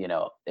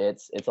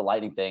it's a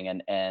lightning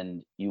thing,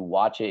 and you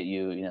watch it,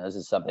 this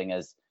is something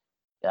as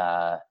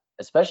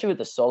especially with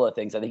the solo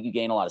things, I think you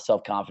gain a lot of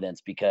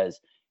self-confidence because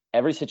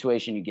every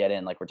situation you get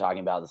in, like we're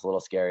talking about, this a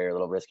little scary or a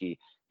little risky,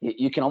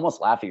 you can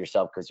almost laugh at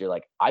yourself because you're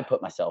like, I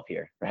put myself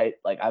here, right?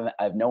 Like I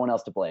have no one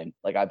else to blame.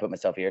 Like I put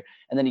myself here,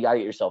 and then you got to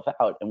get yourself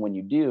out. And when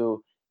you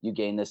do, you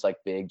gain this like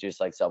big, just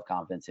like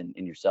self-confidence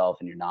in yourself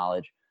and your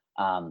knowledge.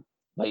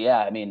 But yeah,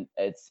 I mean,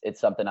 it's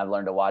something I've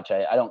learned to watch.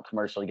 I don't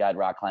commercially guide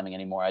rock climbing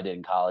anymore. I did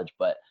in college,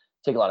 but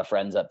take a lot of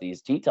friends up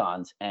these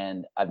Tetons,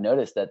 and I've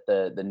noticed that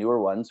the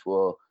newer ones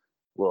will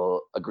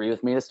agree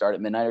with me to start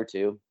at midnight or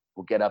 2.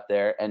 We'll get up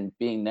there, and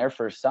being their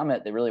first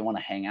summit, they really want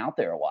to hang out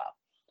there a while.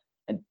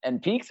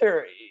 And peaks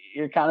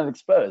you're kind of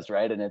exposed,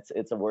 right? And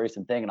it's a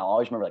worrisome thing. And I'll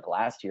always remember, like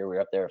last year we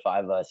were up there,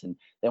 5 of us, and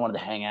they wanted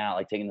to hang out,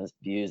 like taking those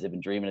views. They've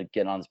been dreaming of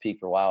getting on this peak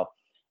for a while.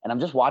 And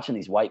I'm just watching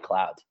these white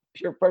clouds,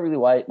 pure, perfectly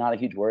white, not a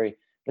huge worry,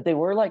 but they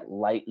were like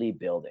lightly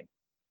building.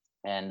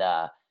 And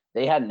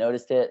they hadn't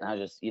noticed it. And I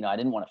was just, I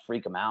didn't want to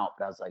freak them out,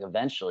 but I was like,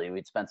 eventually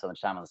we'd spent so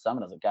much time on the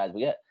summit. I was like, guys,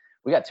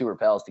 we got 2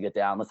 rappels to get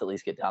down. Let's at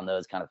least get down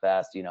those kind of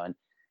fast, and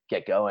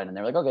get going. And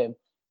they're like, okay.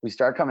 We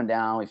start coming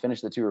down. We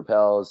finished the 2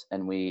 rappels,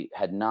 and we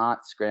had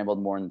not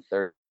scrambled more than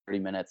 30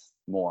 minutes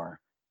more.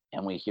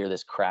 And we hear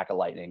this crack of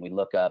lightning. We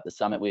look up. The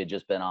summit we had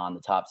just been on,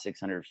 the top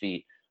 600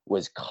 feet,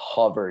 was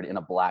covered in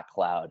a black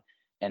cloud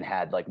and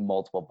had like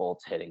multiple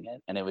bolts hitting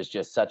it. And it was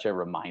just such a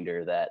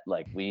reminder that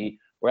like we're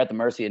at the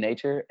mercy of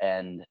nature.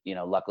 And,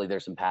 luckily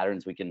there's some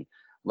patterns we can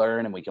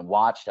learn and we can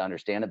watch to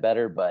understand it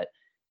better. But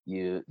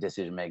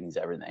decision making is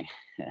everything.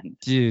 And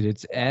dude,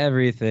 it's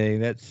everything.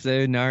 That's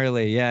so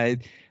gnarly. Yeah,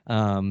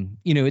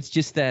 It's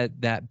just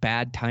that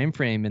bad time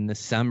frame in the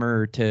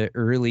summer to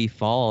early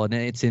fall, and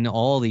it's in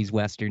all these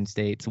western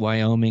states.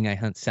 Wyoming, I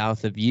hunt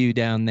south of you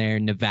down there.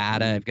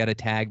 Nevada, I've got a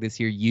tag this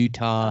year.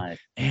 Utah, Nice.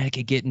 man, it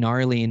could get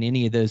gnarly in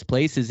any of those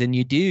places, and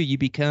you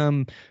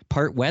become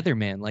part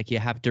weatherman. Like, you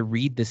have to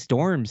read the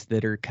storms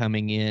that are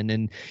coming in,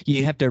 and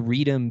you have to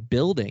read them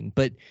building.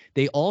 But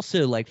they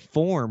also like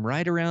form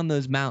right around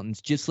those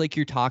mountains, just like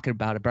you're talking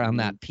about around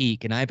that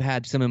peak. And I've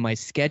had some of my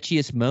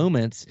sketchiest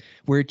moments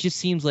where it just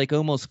seems like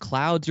almost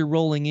clouds are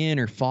rolling in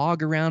or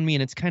fog around me,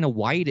 and it's kind of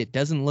white. It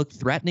doesn't look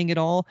threatening at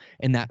all.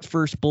 And that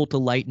first bolt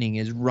of lightning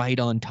is right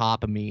on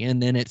top of me.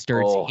 And then it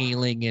starts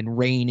hailing and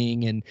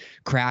raining and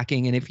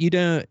cracking. And if you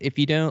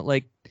don't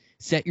like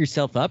set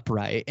yourself up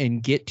right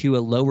and get to a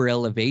lower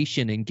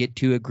elevation and get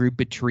to a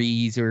group of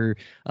trees or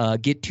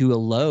get to a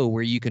low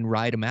where you can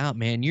ride them out,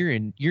 man, you're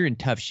in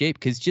tough shape.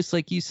 Because just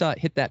like you saw it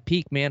hit that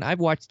peak, man, I've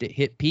watched it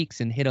hit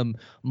peaks and hit them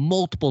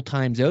multiple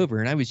times over,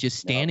 and I was just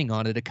standing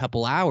on it a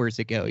couple hours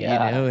ago.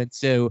 And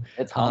so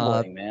it's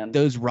humbling, man.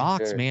 Those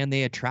rocks, man,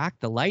 they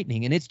attract the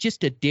lightning, and it's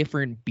just a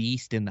different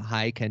beast in the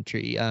high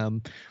country.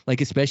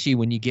 Like, especially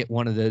when you get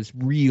one of those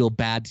real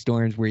bad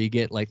storms where you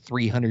get like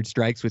 300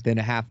 strikes within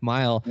a half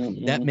mile,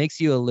 that makes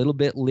you a little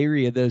bit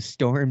leery of those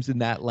storms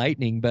and that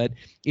lightning. But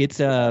it's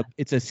a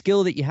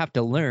skill that you have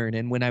to learn.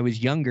 And when I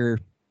was younger,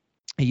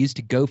 I used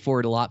to go for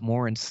it a lot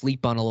more and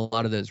sleep on a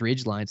lot of those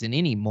ridge lines. And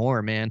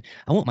anymore, man,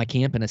 I want my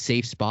camp in a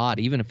safe spot.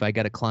 Even if I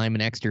got to climb an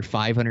extra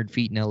 500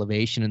 feet in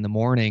elevation in the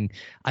morning,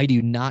 I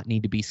do not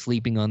need to be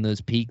sleeping on those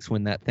peaks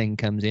when that thing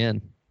comes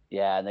in.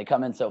 Yeah, and they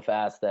come in so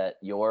fast that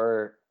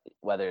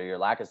whether your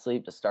lack of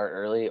sleep to start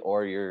early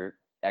or your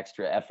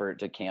extra effort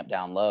to camp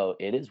down low,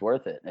 it is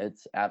worth it.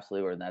 It's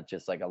absolutely worth it. That's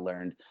just like a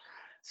learned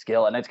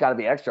skill, and it's got to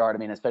be extra hard. I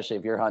mean, especially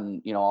if you're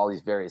hunting, all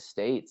these various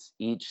states.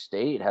 Each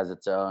state has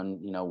its own,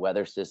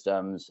 weather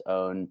systems,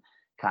 own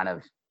kind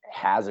of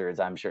hazards.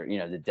 I'm sure,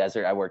 the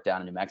desert. I worked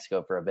down in New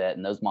Mexico for a bit,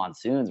 and those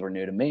monsoons were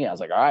new to me. I was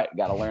like, all right,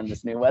 got to learn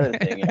this new weather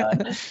thing.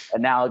 And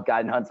now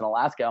guiding hunts in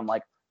Alaska, I'm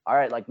like, all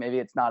right, like maybe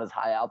it's not as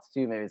high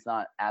altitude, maybe it's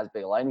not as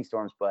big lightning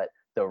storms, but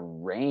the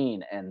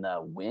rain and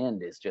the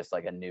wind is just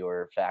like a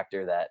newer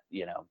factor that,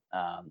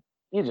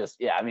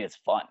 I mean,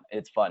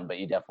 it's fun, but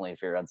you definitely,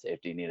 if you're unsafe,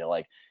 you need to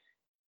like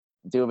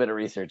do a bit of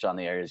research on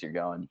the areas you're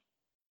going.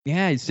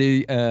 Yeah.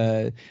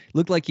 So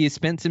looked like you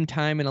spent some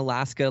time in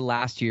Alaska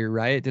last year,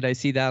 right? Did I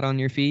see that on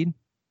your feed?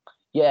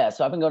 Yeah.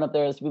 So I've been going up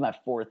there. This will be my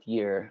 4th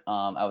year.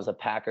 I was a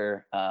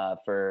packer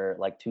for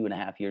like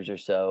 2.5 years or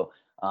so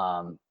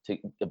to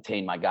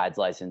obtain my guide's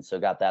license. So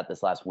got that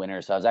this last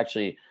winter. So I was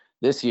actually,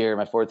 this year,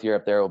 my 4th year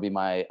up there will be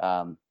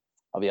I'll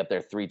be up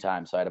there 3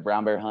 times. So I had a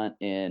brown bear hunt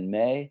in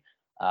May,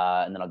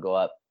 and then I'll go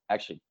up.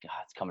 Actually, God,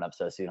 it's coming up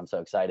so soon. I'm so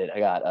excited. I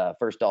got a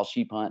first Dall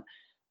sheep hunt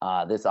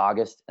this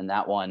August, and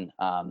that one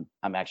I'm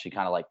actually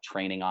kind of like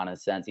training on in a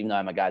sense. Even though I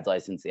have my guide's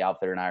license, the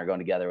outfitter and I are going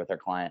together with our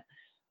client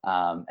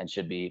and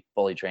should be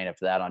fully trained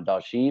after that on Dall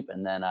sheep.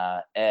 And then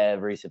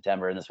every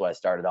September, and this is what I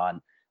started on.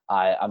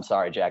 I'm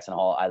sorry, Jackson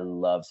Hole. I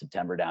love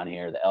September down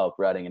here, the elk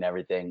rutting and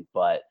everything,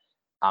 but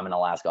I'm in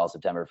Alaska all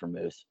September for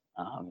moose.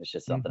 It's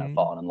just something I've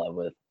fallen in love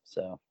with.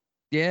 So.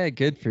 Yeah,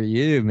 good for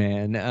you,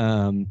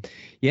 man.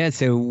 Yeah,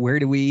 so where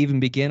do we even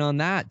begin on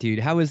that, dude?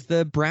 How was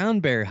the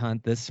brown bear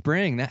hunt this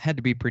spring? That had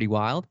to be pretty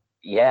wild.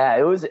 Yeah,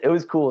 it was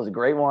cool. It was a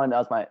great one.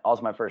 That was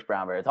also my first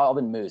brown bear. It's all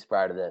been moose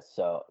prior to this,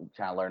 so I'm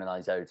kind of learning on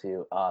these other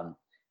two.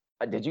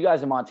 Did you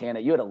guys in Montana?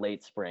 You had a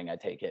late spring, I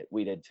take it.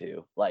 We did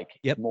too. Like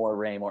more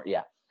rain,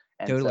 yeah.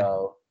 And totally.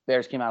 So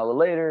bears came out a little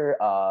later,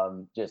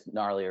 just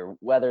gnarlier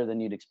weather than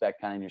you'd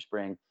expect kind of in your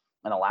spring.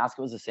 And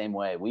Alaska was the same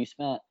way. We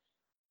spent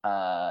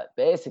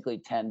basically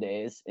 10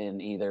 days in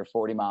either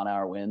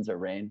 40-mile-an-hour winds or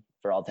rain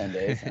for all 10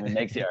 days. I mean, it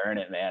makes you earn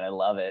it, man. I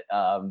love it.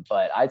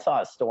 But I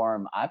saw a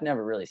storm I've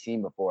never really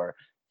seen before,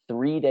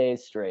 3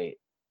 days straight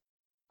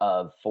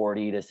of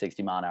 40 to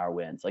 60-mile-an-hour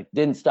winds. Like,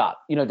 didn't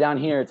stop. Down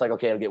here, it's like,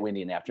 okay, it'll get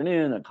windy in the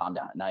afternoon and calm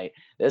down at night.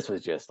 This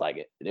was just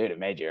like, dude, it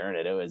made you earn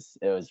it. It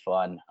was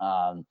fun.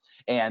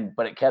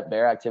 But it kept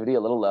bear activity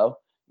a little low,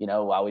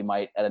 while we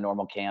might at a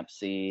normal camp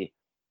see,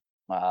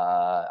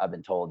 I've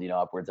been told,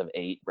 upwards of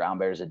 8 brown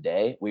bears a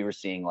day. We were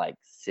seeing like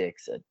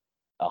 6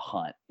 a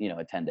hunt, a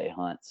 10-day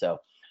hunt. So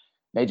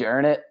made you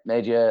earn it,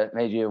 made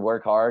you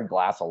work hard,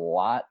 glass a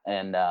lot.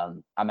 And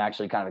I'm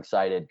actually kind of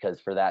excited because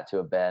for that to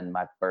have been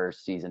my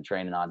first season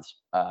training on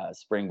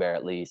spring bear,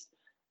 at least,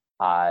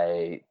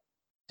 I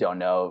don't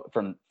know,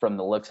 from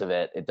the looks of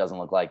it, it doesn't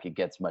look like it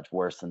gets much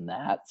worse than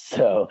that.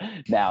 So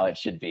now it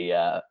should be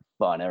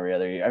fun every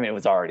other year. I mean, it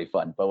was already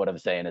fun, but what I'm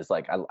saying is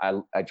like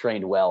I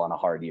trained well on a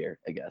hard year,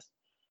 I guess.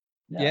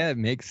 Yeah, it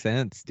makes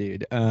sense,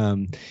 dude.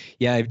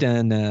 Yeah, I've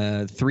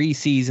done 3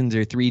 seasons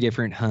or 3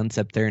 different hunts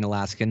up there in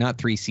Alaska. Not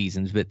 3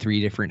 seasons, but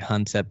 3 different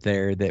hunts up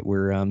there that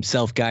were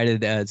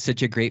self-guided. It's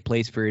such a great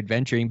place for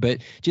adventuring. But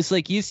just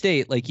like you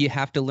state, like you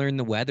have to learn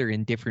the weather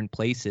in different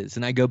places.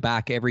 And I go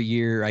back every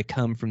year. I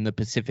come from the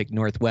Pacific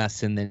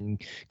Northwest and then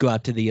go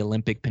out to the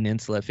Olympic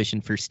Peninsula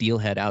fishing for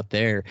steelhead out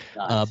there.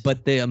 Nice.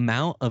 But the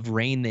amount of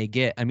rain they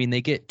get, I mean,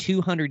 they get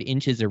 200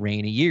 inches of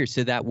rain a year.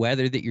 So that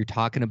weather that you're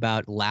talking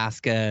about,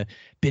 Alaska,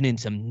 been in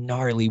some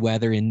gnarly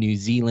weather in New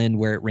Zealand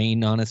where it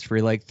rained on us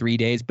for like 3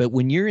 days. But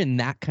when you're in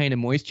that kind of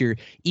moisture,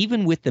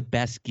 even with the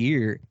best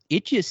gear,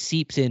 it just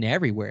seeps in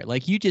everywhere.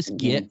 Like you just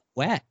get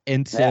wet.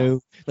 And so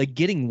like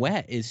getting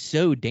wet is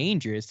so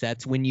dangerous.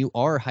 That's when you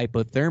are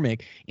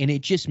hypothermic, and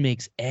it just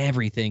makes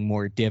everything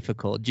more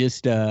difficult.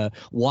 Just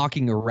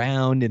walking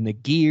around in the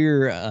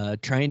gear,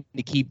 trying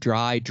to keep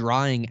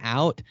drying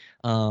out.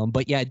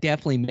 But yeah, it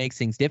definitely makes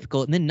things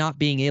difficult. And then not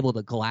being able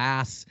to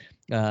glass,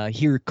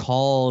 hear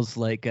calls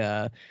like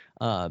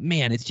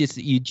man, it's just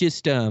you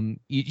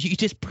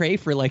just pray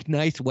for like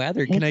nice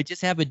weather. Can I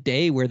just have a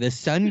day where the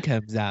sun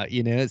comes out?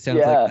 You know, it sounds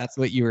like that's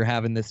what you were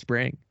having this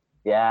spring.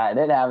 Yeah, and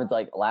it happens.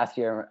 Like last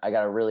year, I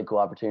got a really cool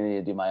opportunity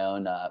to do my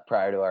own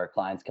prior to our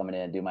clients coming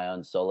in, do my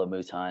own solo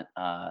moose hunt.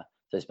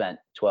 So I spent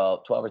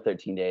 12 or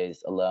 13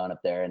 days alone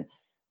up there, and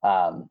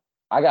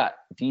I got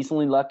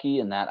decently lucky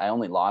in that I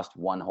only lost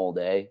one whole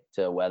day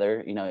to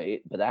weather. You know,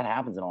 but that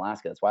happens in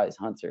Alaska. That's why these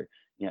hunts are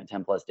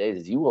 10 plus days.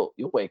 Is you'll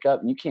wake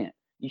up and you can't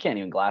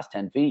even glass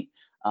 10 feet.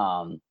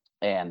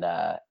 And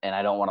I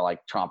don't want to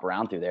like tromp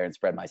around through there and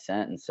spread my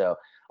scent. And so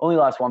only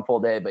lost one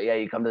full day, but yeah,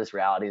 you come to this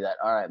reality that,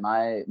 all right,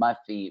 my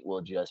feet will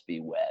just be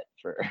wet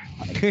for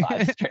like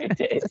 5 straight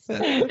days.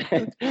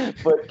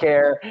 Foot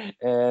care.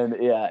 And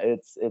yeah,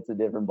 it's a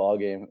different ball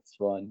game. It's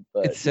fun,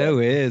 but it so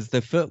is.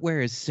 The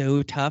footwear is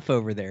so tough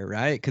over there,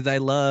 right? Because I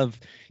love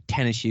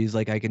tennis shoes.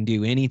 Like I can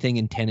do anything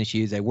in tennis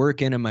shoes. I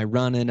work in them, I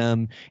run in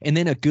them, and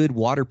then a good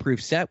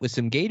waterproof set with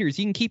some gaiters.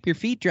 You can keep your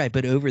feet dry.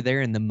 But over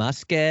there in the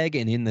muskeg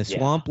and in the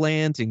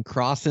swamplands and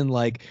crossing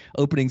like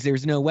openings,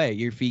 there's no way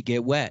your feet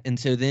get wet. And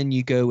so then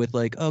you go with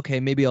like, okay,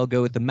 maybe I'll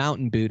go with the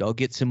mountain boot. I'll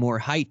get some more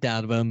height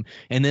out of them,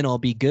 and then I'll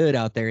be good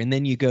out there. And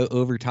then you go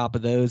over top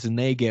of those and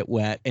they get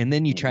wet. And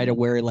then you try to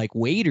wear like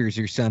waders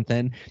or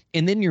something,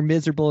 and then you're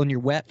miserable and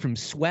you're wet from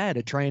sweat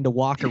of trying to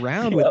walk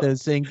around with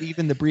those things,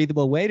 even the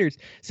breathable waders.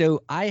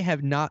 So I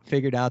have not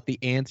figured out the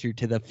answer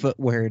to the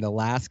footwear in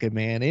Alaska,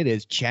 man. It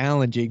is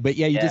challenging, but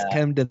yeah, you just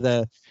come to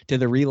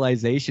the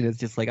realization. It's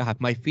just like,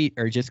 my feet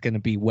are just going to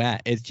be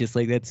wet. It's just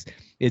like, it's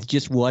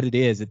just what it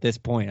is at this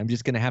point. I'm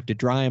just going to have to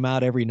dry them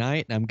out every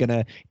night,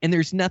 and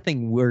there's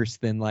nothing worse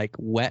than like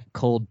wet,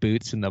 cold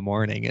boots in the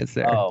morning, is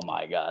there? Oh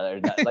my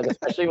God. Like,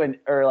 especially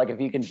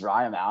if you can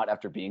dry them out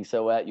after being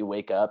so wet, you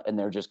wake up and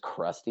they're just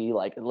crusty.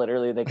 Like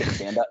literally they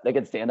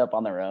could stand up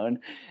on their own,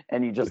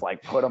 and you just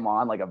like put them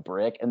on like a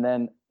brick. And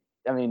then,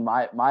 I mean,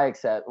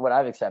 what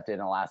I've accepted in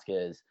Alaska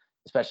is,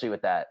 especially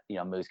with that,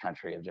 moose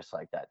country of just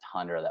like that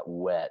tundra, that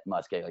wet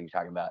muskeg, like you're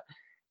talking about.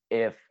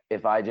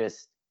 If I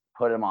just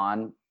put them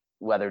on,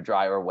 whether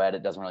dry or wet,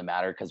 it doesn't really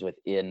matter, because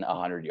within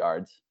 100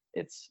 yards,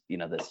 it's,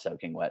 the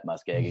soaking wet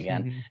muskeg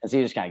again. And so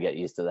you just kind of get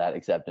used to that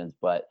acceptance.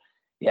 But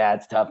yeah,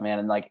 it's tough, man.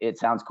 And like, it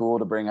sounds cool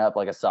to bring up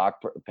like a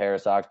pair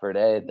of socks per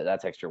day.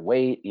 That's extra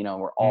weight.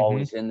 We're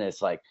always in this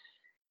like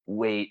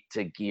weight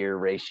to gear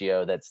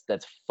ratio that's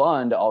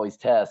fun to always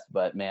test,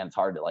 but man, it's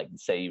hard to like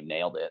say you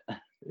nailed it.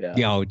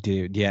 Oh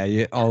dude, yeah,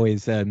 you're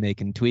always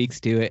making tweaks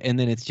to it, and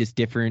then it's just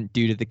different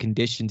due to the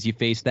conditions you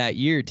face that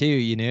year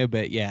too,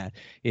 but yeah,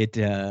 it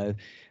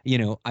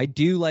I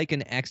do like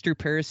an extra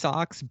pair of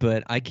socks,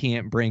 but I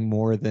can't bring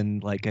more than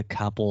like a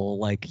couple,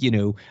 like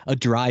a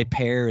dry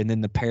pair, and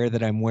then the pair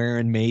that I'm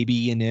wearing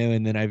maybe, and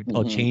then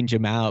I'll change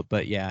them out.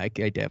 But yeah, I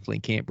definitely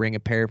can't bring a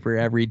pair for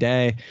every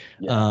day.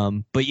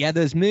 But yeah,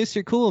 those moose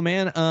are cool,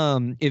 man.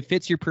 It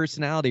fits your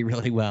personality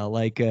really well.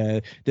 Like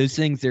those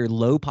things, they're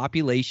low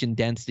population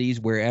densities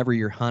wherever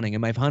you're hunting.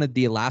 And I've hunted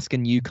the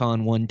Alaskan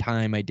Yukon one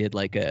time. I did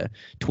like a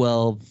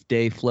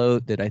 12-day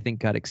float that I think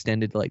got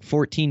extended to like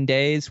 14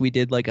 days. We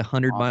did like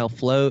 100-mile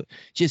float,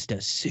 just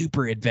a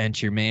super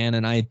adventure, man.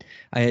 And I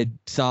had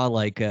saw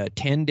like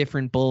 10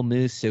 different bull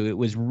moose, so it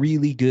was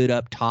really good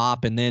up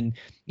top. And then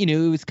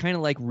it was kind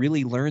of like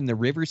really learn the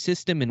river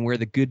system and where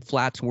the good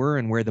flats were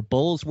and where the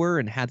bulls were,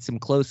 and had some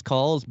close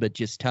calls, but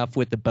just tough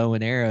with the bow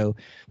and arrow,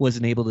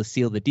 wasn't able to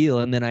seal the deal.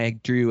 And then I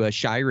drew a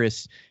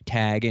Shiras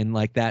tag in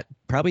like that,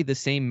 probably the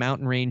same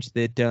mountain range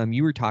that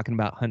you were talking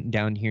about hunting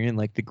down here in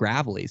like the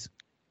Gravelies.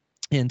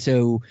 And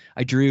so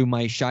I drew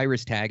my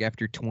Shiras tag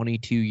after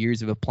 22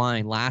 years of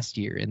applying last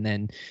year. And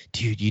then,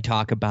 dude, you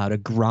talk about a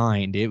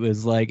grind. It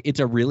was like,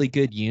 it's a really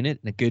good unit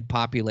and a good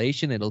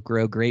population. It'll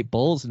grow great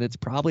bulls. And it's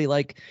probably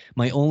like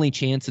my only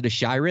chance at a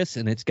Shiras,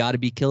 and it's got to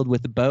be killed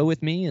with a bow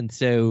with me. And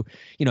so,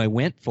 I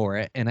went for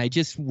it, and I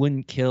just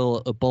wouldn't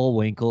kill a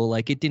bullwinkle.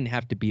 Like, it didn't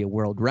have to be a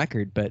world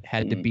record, but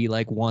had to be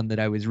like one that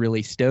I was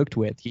really stoked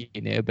with,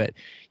 But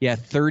yeah,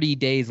 30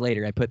 days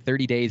later, I put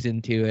 30 days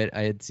into it.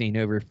 I had seen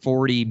over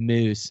 40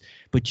 moose,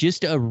 but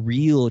just a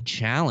real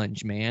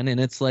challenge, man. And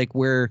it's like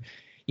where,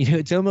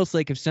 it's almost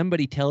like if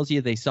somebody tells you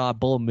they saw a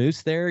bull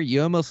moose there,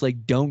 you almost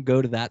like don't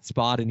go to that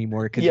spot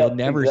anymore because you'll Yep,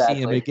 never see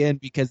them exactly. again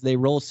because they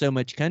roll so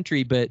much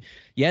country. But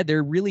yeah,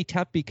 they're really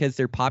tough because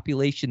their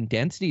population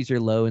densities are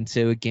low. And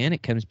so again,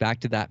 it comes back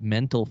to that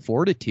mental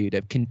fortitude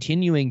of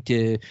continuing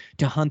to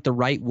hunt the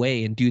right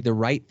way and do the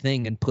right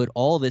thing and put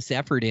all this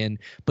effort in,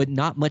 but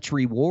not much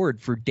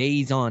reward for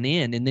days on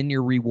end. And then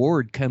your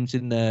reward comes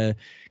in the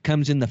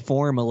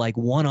form of like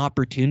one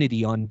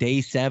opportunity on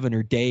day 7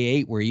 or day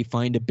 8 where you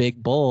find a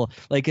big bull.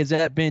 Like, has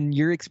that been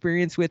your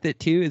experience with it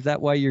too? Is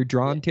that why you're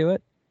drawn to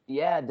it?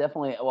 Yeah,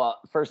 definitely. Well,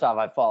 first off,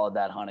 I followed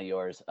that hunt of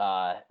yours,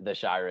 the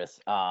Shiras,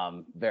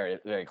 very,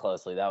 very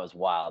closely. That was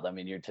wild. I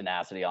mean, your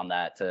tenacity on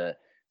that to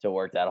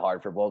work that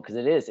hard for bull, because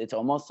it's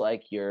almost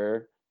like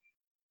you're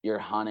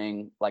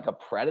hunting like a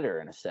predator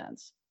in a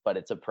sense, but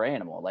it's a prey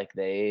animal. Like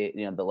the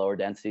lower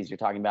densities you're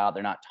talking about,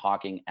 they're not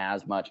talking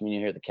as much. I mean, you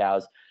hear the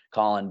cows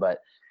calling, but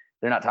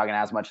they're not talking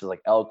as much as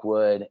like elk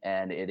would,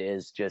 and it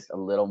is just a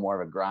little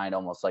more of a grind,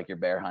 almost like you're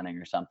bear hunting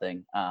or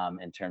something,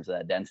 in terms of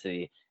that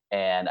density.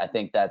 And I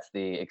think that's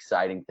the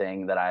exciting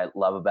thing that I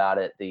love about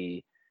it.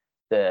 The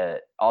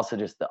also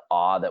just the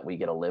awe that we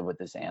get to live with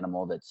this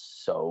animal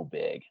that's so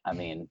big. I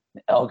mean,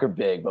 elk are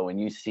big, but when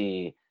you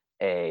see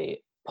a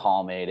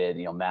palmated,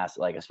 mass,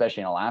 like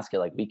especially in Alaska,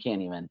 like you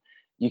can't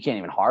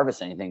even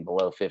harvest anything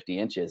below 50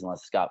 inches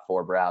unless it's got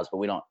 4 brows, but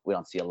we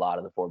don't see a lot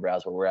of the 4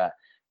 brows where we're at.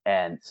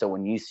 And so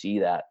when you see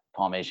that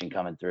palmation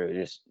coming through,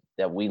 just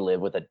that we live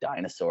with a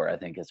dinosaur, I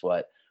think is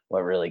what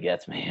really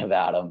gets me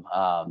about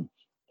them.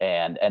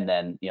 And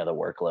then the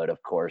workload,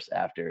 of course,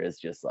 after is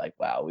just like,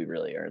 wow, we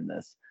really earned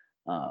this.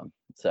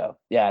 So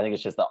yeah, I think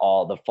it's just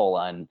the full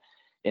on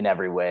in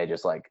every way,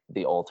 just like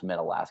the ultimate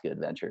Alaska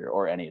adventure,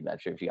 or any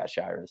adventure if you got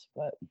Shiras.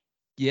 But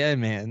Yeah,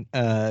 man.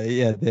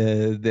 Yeah,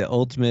 the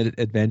ultimate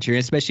adventure,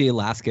 especially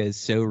Alaska, is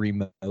so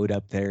remote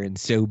up there and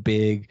so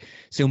big,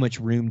 so much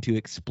room to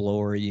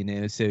explore,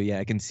 So yeah,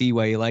 I can see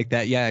why you like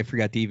that. Yeah, I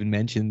forgot to even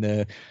mention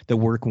the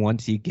work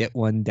once you get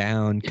one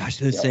down. Gosh,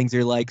 those yep. things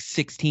are like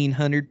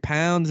 1,600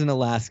 pounds in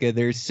Alaska.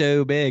 They're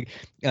so big.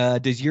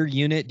 Does your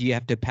unit, do you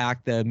have to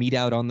pack the meat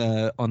out on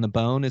the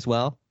bone as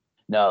well?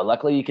 No,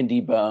 luckily you can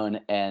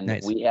debone, and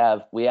Nice. we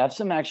have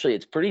some, actually.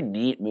 It's pretty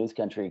neat moose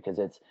country because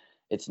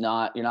it's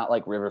not, you're not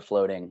like river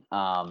floating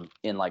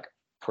in like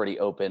pretty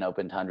open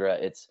tundra.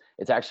 It's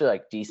actually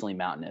like decently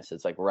mountainous.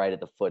 It's like right at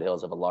the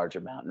foothills of a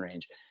larger mountain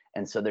range,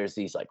 and so there's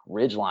these like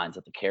ridge lines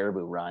that the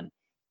caribou run,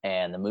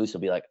 and the moose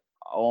will be like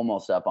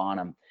almost up on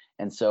them,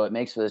 and so it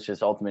makes for this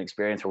just ultimate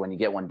experience where when you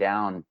get one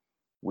down,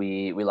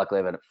 we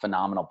luckily have a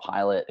phenomenal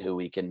pilot who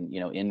we can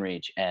in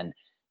reach, and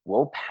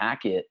we'll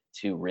pack it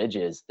to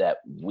ridges that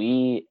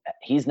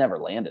he's never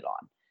landed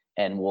on,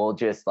 and we'll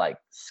just like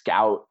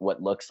scout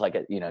what looks like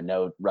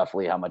know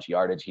roughly how much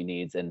yardage he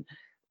needs, and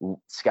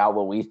scout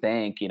what we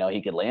think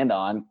he could land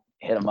on,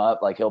 hit him up,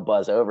 like he'll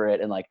buzz over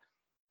it, and like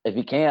if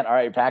he can't, all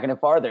right, you're packing it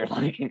farther.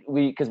 Like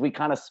because we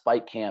kind of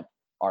spike camp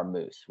our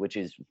moose, which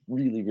is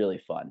really,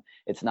 really fun.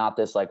 It's not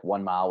this like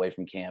 1 mile away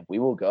from camp. We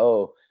will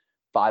go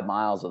 5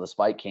 miles of the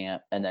spike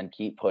camp and then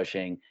keep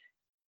pushing,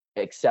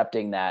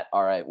 accepting that,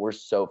 all right, we're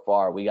so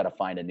far, we got to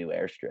find a new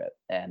airstrip.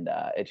 And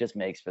it just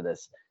makes for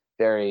this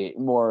very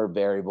more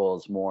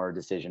variables, more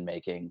decision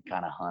making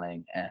kind of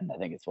hunting, and I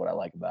think it's what I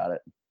like about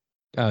it.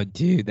 Oh,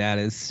 dude, that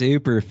is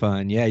super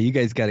fun. Yeah, you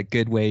guys got a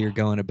good way you're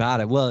going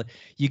about it. Well,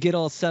 you get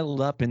all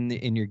settled up in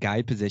your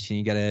guide position.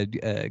 You got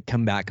to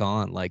come back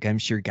on. Like, I'm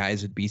sure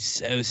guys would be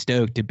so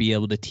stoked to be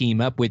able to team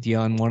up with you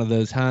on one of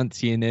those hunts,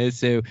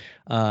 So,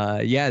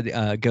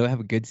 go have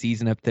a good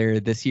season up there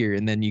this year,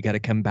 and then you got to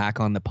come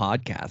back on the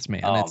podcast,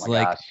 man. Oh It's my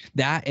like gosh.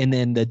 that, and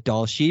then the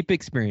Doll Sheep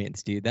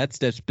experience, dude. That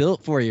stuff's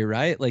built for you,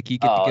 right? Like, you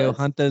get to Oh, go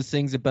hunt those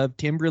things above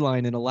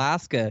timberline in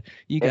Alaska.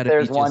 You got if to be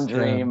there's one just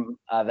dream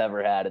I've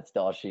ever had, it's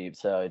Doll Sheep.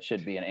 So it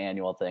should be an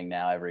annual thing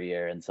now every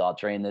year. And so I'll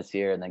train this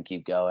year and then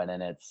keep going.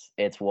 And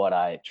it's what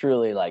I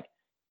truly like.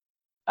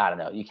 I don't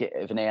know. You can,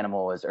 if an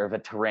animal was, or if a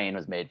terrain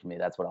was made for me,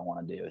 that's what I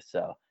want to do.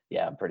 So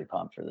yeah, I'm pretty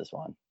pumped for this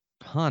one.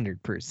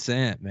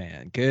 100%,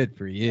 man. Good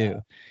for Yeah.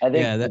 you. I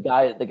Yeah,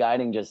 think the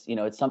guiding just,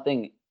 it's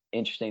something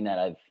interesting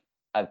that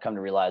I've come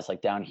to realize,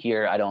 like down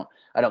here, I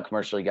don't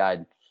commercially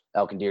guide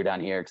elk and deer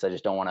down here because I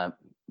just don't want to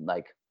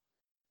like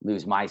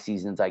lose my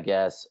seasons, I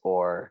guess.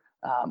 Or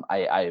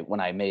I when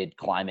I made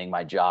climbing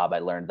my job, I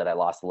learned that I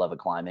lost the love of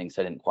climbing,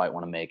 so I didn't quite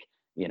want to make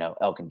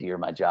elk and deer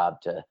my job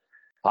to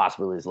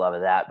possibly lose love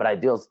of that. But I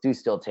do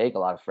still take a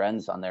lot of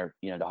friends on their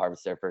to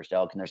harvest their first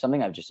elk, and there's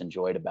something I've just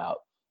enjoyed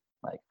about,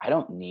 like, I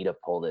don't need to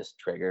pull this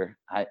trigger,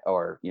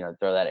 or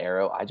throw that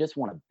arrow. I just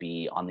want to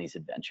be on these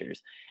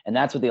adventures, and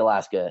that's what the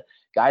Alaska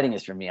guiding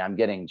is for me. I'm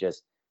getting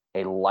just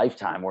a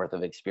lifetime worth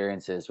of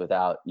experiences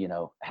without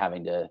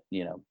having to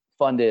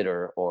fund it,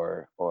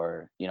 or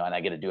and I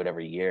get to do it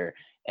every year.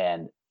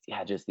 And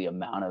yeah, just the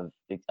amount of,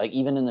 like,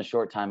 even in the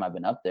short time I've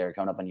been up there,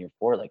 coming up on year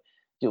 4, like,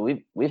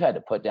 dude, we've had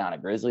to put down a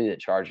grizzly that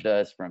charged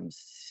us from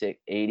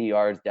 80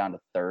 yards down to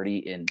 30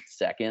 in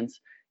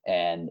seconds,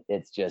 and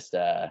it's just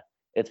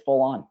it's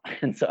full on.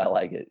 And so I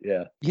like it.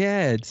 Yeah.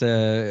 Yeah, it's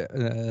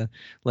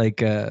like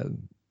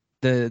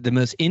the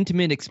most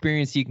intimate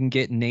experience you can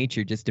get in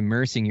nature, just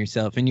immersing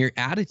yourself, and your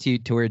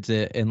attitude towards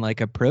it and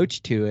like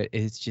approach to it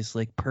is just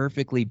like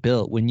perfectly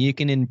built when you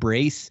can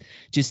embrace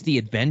just the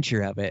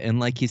adventure of it. And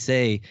like you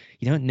say,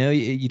 you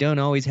don't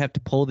always have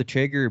to pull the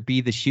trigger or be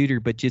the shooter,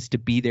 but just to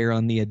be there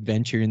on the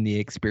adventure and the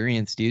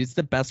experience, dude. It's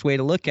the best way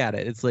to look at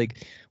it. It's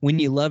like when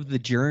you love the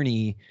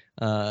journey,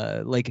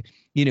 like,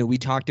 we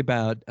talked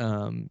about,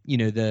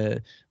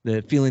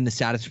 the feeling the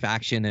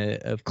satisfaction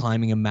of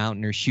climbing a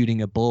mountain or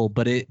shooting a bull,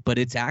 but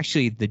it's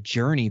actually the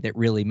journey that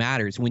really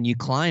matters. When you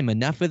climb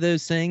enough of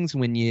those things,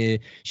 when you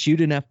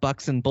shoot enough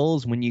bucks and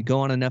bulls, when you go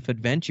on enough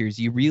adventures,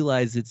 you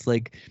realize it's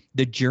like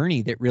the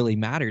journey that really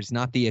matters,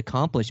 not the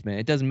accomplishment.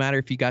 It doesn't matter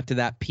if you got to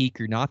that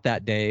peak or not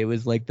that day. It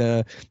was like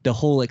the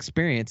whole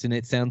experience. And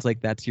it sounds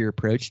like that's your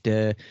approach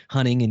to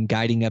hunting and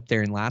guiding up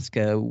there in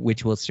Alaska,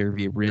 which will serve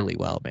you really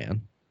well,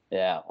 man.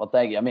 Yeah. Well,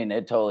 thank you. I mean,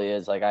 it totally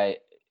is. Like,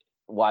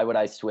 why would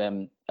I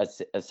swim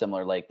a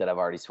similar lake that I've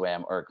already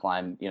swam, or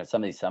climb,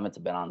 some of these summits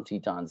have been on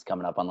Tetons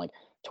coming up on like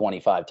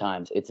 25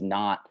 times. It's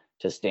not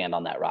to stand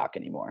on that rock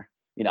anymore.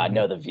 I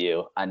know the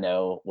view, I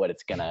know what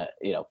it's gonna,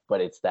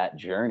 but it's that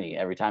journey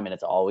every time. And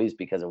it's always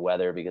because of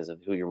weather, because of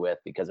who you're with,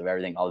 because of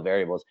everything, all the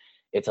variables.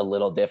 It's a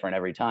little different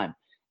every time.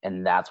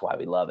 And that's why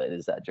we love it,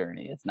 is that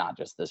journey. It's not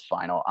just this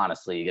final,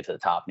 honestly, you get to the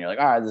top and you're like,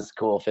 all right, this is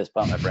cool. Fist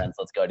bump, my friends,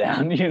 let's go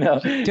down,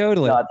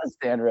 Totally. Not to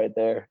stand right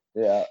there.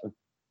 Yeah.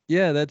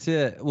 Yeah, that's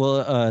it.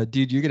 Well,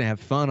 dude, you're gonna have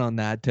fun on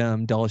that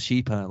Dall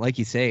sheep hunt. Like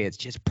you say, it's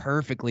just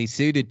perfectly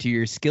suited to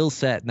your skill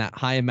set and that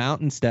high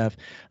mountain stuff.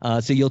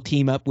 So you'll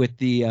team up with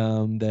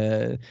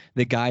the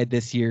guide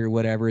this year,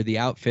 whatever, the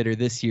outfitter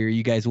this year.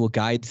 You guys will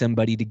guide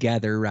somebody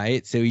together,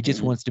 right? So he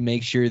just wants to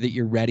make sure that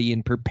you're ready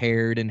and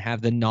prepared and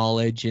have the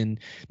knowledge and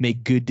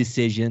make good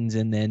decisions,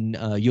 and then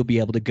you'll be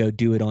able to go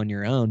do it on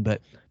your own.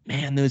 But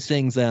man, those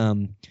things,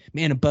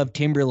 above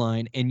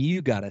timberline, and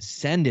you got to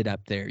send it up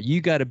there.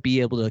 You got to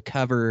be able to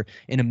cover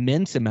an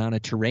immense amount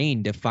of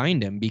terrain to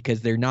find them,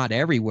 because they're not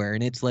everywhere.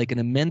 And it's like an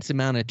immense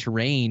amount of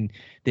terrain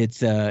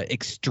that's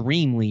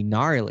extremely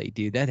gnarly,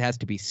 dude. That has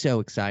to be so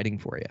exciting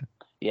for you.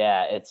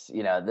 Yeah, it's,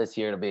 this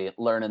year to be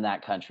learning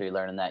that country,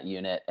 learning that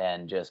unit,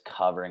 and just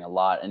covering a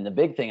lot. And the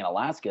big thing in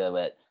Alaska,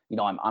 but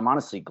I'm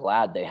honestly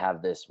glad they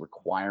have this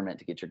requirement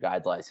to get your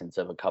guide's license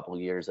of a couple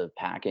of years of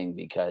packing,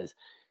 because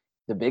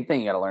the big thing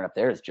you got to learn up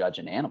there is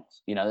judging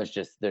animals.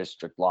 There's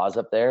strict laws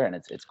up there, and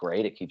it's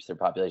great. It keeps their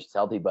populations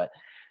healthy. But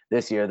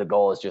this year the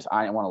goal is just,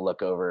 I want to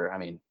look over. I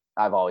mean,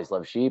 I've always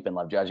loved sheep and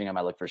loved judging them.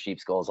 I look for sheep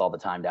skulls all the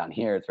time down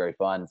here. It's very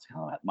fun. It's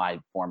kind of my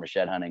form of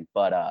shed hunting.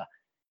 But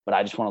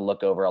I just want to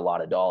look over a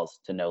lot of dolls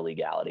to know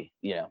legality.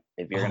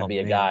 If you're going to be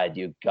a guide,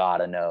 you got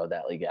to know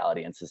that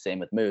legality. And it's the same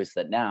with moose,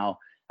 that now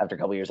after a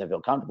couple of years I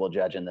feel comfortable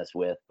judging this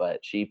with.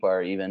 But sheep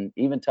are even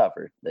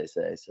tougher, they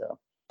say. So.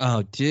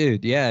 Oh,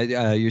 dude.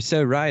 Yeah. You're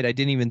so right. I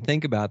didn't even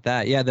think about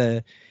that. Yeah.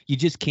 You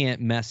just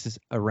can't mess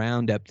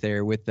around up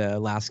there with the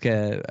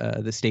Alaska,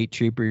 the state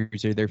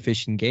troopers or their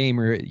fish and game,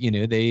 or,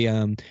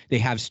 they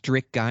have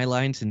strict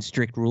guidelines and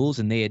strict rules,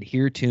 and they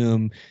adhere to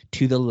them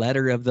to the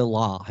letter of the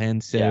law.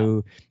 And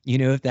so,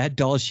 if that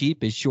Dall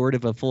sheep is short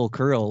of a full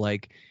curl,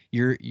 like,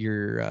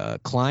 your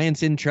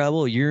client's in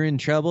trouble, you're in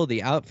trouble,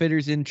 the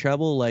outfitter's in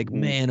trouble, like,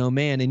 man, oh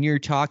man. And you're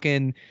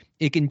talking,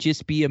 it can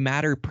just be a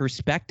matter of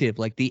perspective,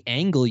 like the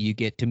angle you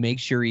get to make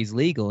sure he's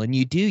legal. And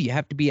you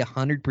have to be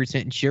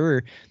 100%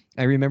 sure.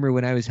 I remember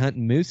when I was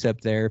hunting moose up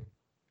there,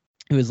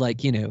 it was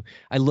like,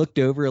 I looked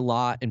over a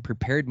lot and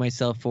prepared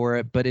myself for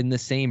it, but in the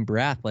same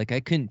breath, like, I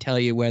couldn't tell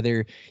you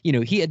whether,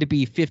 he had to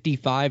be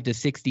 55 to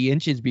 60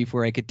 inches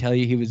before I could tell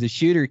you he was a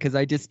shooter, because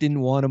I just didn't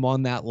want him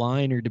on that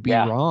line or to be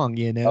wrong,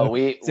 Oh,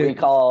 we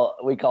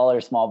call our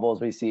small bulls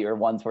we see, or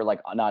ones we're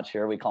like not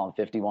sure, we call them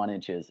 51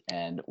 inches,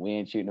 and we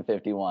ain't shooting a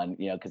 51,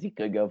 because he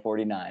could go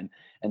 49.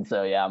 And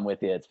so, yeah, I'm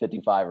with you. It's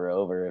 55 or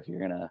over if you're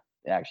going to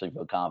actually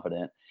feel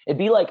confident. It'd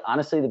be like,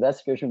 honestly, the best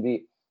description would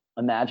be,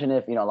 imagine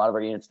if, a lot of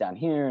our units down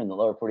here in the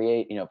lower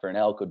 48, for an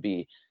elk would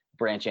be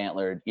branch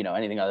antlered,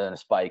 anything other than a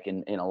spike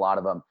in a lot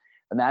of them.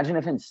 Imagine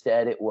if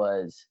instead it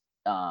was,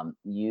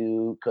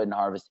 you couldn't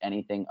harvest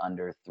anything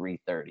under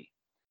 330.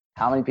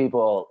 How many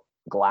people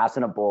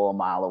glassing a bull a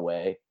mile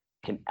away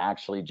can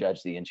actually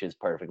judge the inches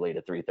perfectly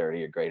to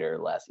 330 or greater or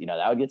less?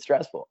 That would get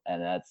stressful.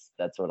 And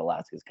that's what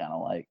Alaska's kind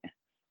of like.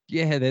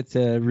 Yeah, that's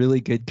a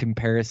really good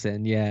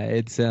comparison. Yeah,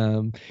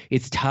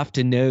 it's tough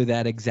to know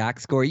that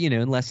exact score,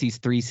 unless he's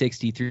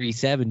 360,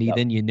 370,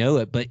 then you know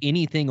it. But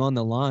anything on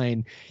the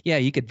line, yeah,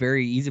 you could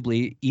very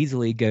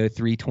easily go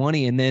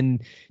 320. And then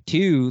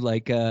too,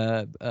 like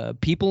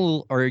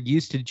people are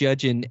used to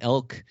judging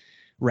elk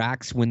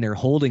racks when they're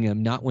holding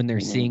them, not when they're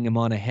seeing them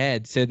on a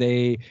head. So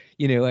they,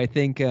 I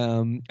think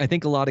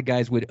a lot of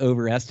guys would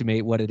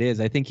overestimate what it is.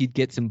 I think you'd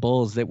get some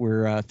bulls that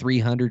were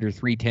 300 or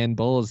 310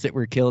 bulls that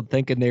were killed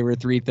thinking they were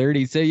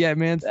 330. So yeah,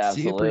 man,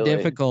 super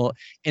difficult.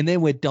 And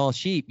then with Dall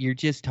sheep, you're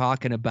just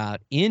talking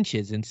about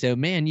inches. And so,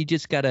 man, you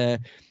just gotta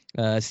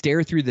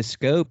stare through the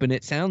scope, and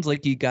it sounds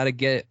like you got to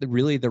get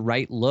really the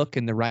right look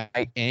and the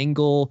right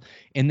angle.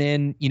 And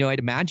then, I'd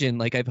imagine,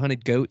 like, I've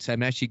hunted goats.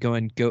 I'm actually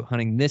going goat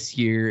hunting this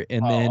year,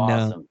 and Oh, then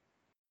awesome.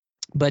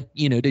 but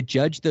to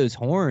judge those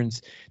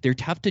horns, they're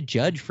tough to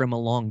judge from a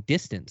long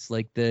distance.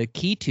 Like, the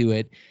key to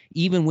it,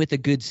 even with a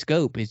good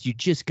scope, is you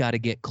just got to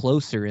get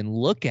closer and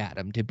look at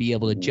them to be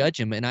able to judge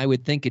them. And I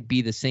would think it'd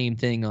be the same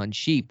thing on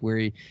sheep,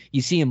 where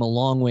you see them a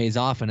long ways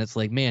off and it's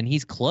like, man,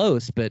 he's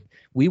close, but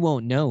we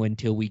won't know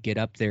until we get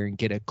up there and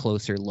get a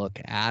closer look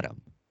at him.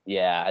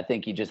 Yeah, I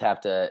think you just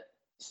have to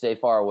stay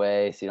far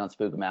away so you don't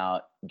spook them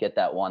out. Get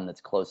that one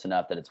that's close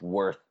enough that it's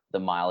worth the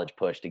mileage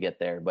push to get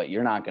there, but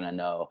you're not going to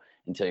know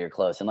until you're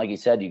close. And like you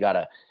said, you're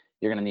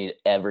going to need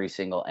every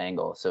single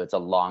angle. So it's a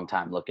long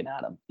time looking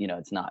at them.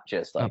 It's not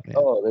just like,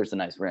 oh, there's a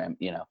nice rim,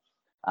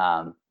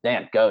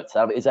 damn, goats.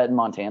 Is that in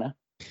Montana?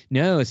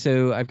 No,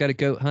 so I've got a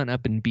goat hunt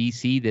up in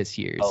BC this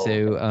year.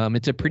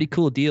 It's a pretty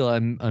cool deal.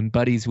 I'm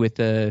buddies with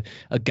a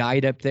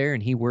guide up there,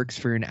 and he works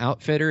for an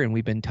outfitter, and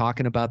we've been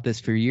talking about this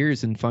for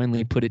years and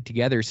finally put it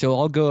together. So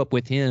I'll go up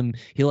with him.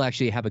 He'll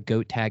actually have a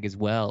goat tag as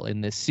well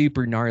in this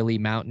super gnarly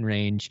mountain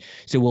range.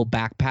 So we'll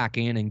backpack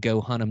in and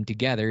go hunt them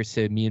together.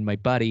 So me and my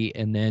buddy,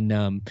 and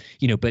then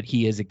but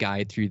he is a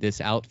guide through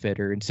this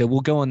outfitter, and so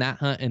we'll go on that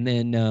hunt, and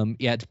then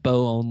it's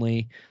bow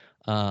only.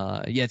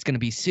 It's going to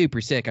be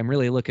super sick. I'm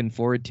really looking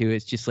forward to it.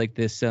 It's just like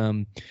this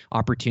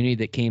opportunity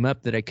that came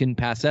up that I couldn't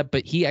pass up.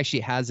 But he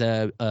actually has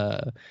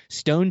a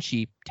stone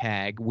sheep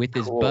tag with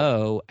his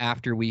bow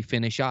after we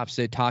finish off.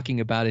 So talking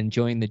about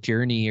enjoying the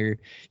journey, or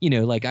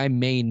like, I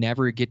may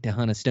never get to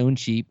hunt a stone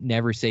sheep.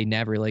 Never say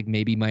never. Like,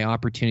 maybe my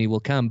opportunity will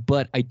come,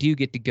 but I do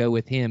get to go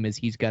with him, as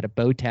he's got a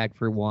bow tag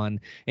for one,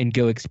 and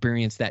go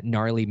experience that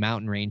gnarly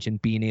mountain range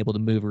and being able to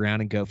move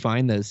around and go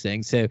find those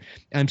things. So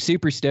I'm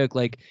super stoked.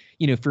 Like,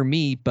 for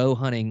me, bow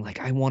hunting, like,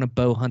 I want to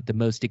bow hunt the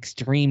most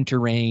extreme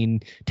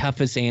terrain,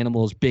 toughest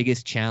animals,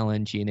 biggest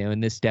challenge,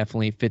 and this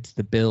definitely fits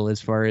the bill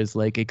as far as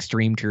like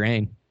extreme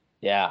terrain.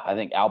 Yeah, I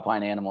think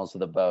alpine animals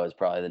with a bow is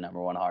probably the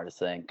number one hardest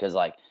thing, because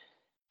like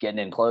getting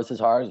in close is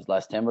hard. There's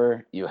less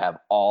timber. You have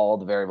all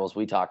the variables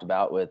we talked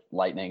about with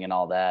lightning and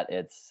all that.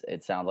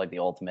 It sounds like the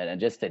ultimate. And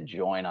just to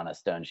join on a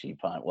stone sheep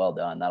hunt, well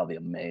done. That'll be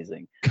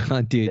amazing.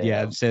 God, dude,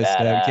 yeah, I'm so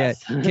stoked. Yeah,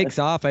 kicks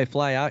off. I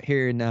fly out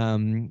here in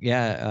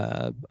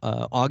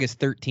August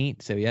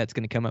 13th. So yeah, it's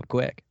gonna come up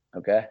quick.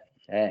 Okay.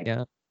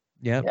 Dang.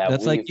 Yeah.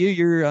 That's like you.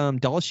 Your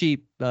doll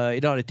sheep.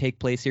 It ought to take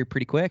place here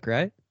pretty quick,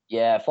 right?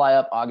 Yeah, fly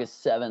up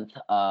August 7th.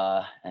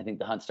 I think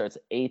the hunt starts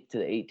 8th to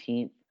the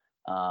 18th.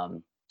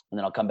 And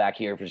then I'll come back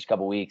here for just a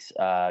couple weeks,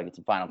 get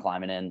some final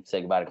climbing in,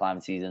 say goodbye to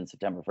climbing season.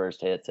 September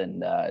 1st hits,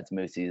 and it's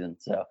moose season.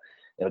 So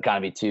it'll kind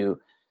of be two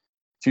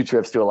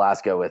trips to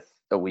Alaska with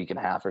a week and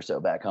a half or so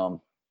back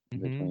home in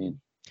between.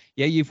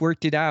 Yeah, you've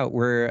worked it out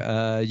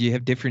where you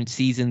have different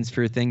seasons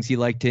for things you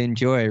like to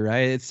enjoy,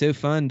 right? It's so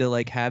fun to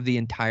like have the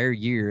entire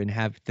year and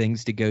have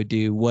things to go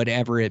do,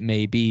 whatever it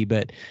may be.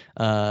 But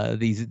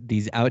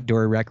these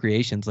outdoor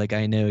recreations, like,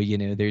 I know,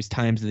 there's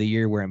times of the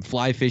year where I'm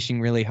fly fishing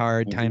really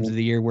hard, times of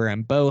the year where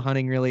I'm bow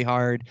hunting really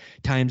hard,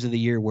 times of the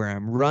year where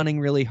I'm running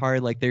really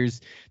hard. Like,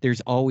 there's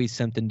always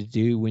something to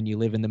do when you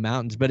live in the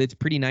mountains. But it's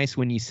pretty nice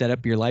when you set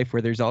up your life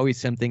where there's always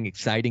something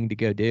exciting to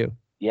go do.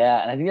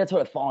 Yeah, and I think that's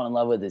what I've fallen in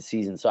love with this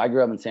season. So I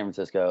grew up in San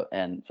Francisco,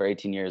 and for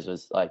 18 years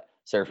was like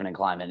surfing and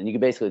climbing. And you could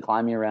basically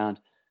climb me around.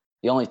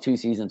 The only two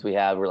seasons we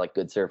had were like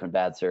good surf and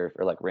bad surf,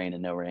 or like rain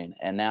and no rain.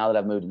 And now that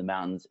I've moved to the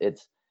mountains,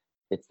 it's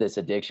this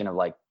addiction of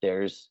like,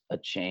 there's a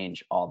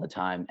change all the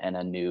time and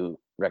a new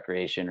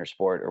recreation or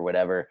sport or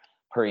whatever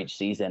per each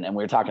season. And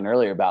we were talking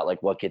earlier about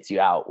like what gets you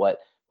out, what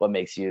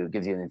gives you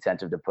an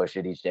incentive to push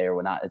it each day or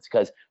whatnot. It's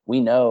because we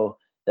know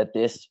that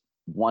this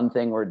one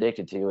thing we're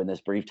addicted to in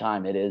this brief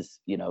time, it is,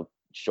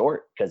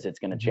 short, because it's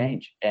going to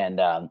change.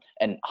 And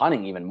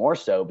hunting even more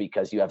so,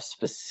 because you have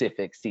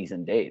specific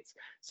season dates.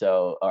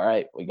 So, all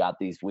right, we got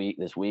this week,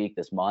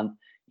 this month,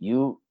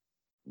 you're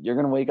going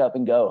to wake up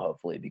and go,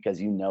 hopefully, because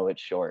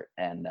it's short,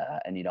 and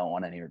you don't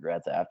want any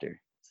regrets after.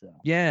 So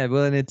yeah,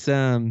 well,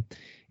 and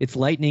it's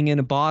lightning in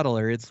a bottle,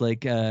 or it's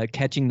like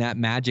catching that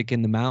magic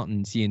in the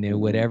mountains,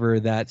 whatever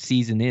that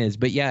season is.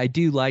 But yeah, I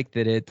do like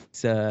that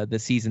it's the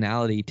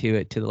seasonality to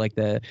it, to like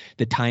the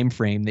time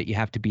frame that you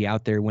have to be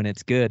out there when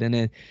it's good.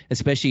 And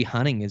especially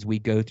hunting, as we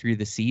go through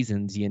the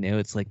seasons,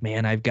 it's like,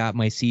 man, I've got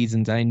my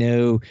seasons. I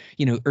know,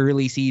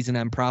 early season,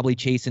 I'm probably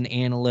chasing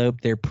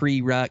antelope. They're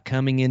pre-rut,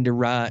 coming into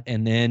rut.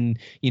 And then,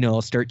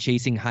 I'll start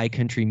chasing high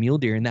country mule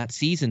deer. And that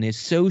season is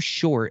so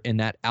short in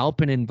that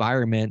alpine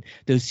environment.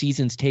 Those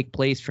seasons take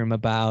place from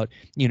about,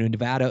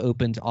 Nevada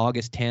opens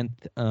August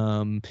 10th,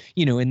 and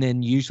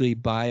then usually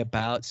by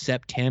about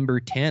September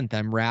 10th,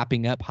 I'm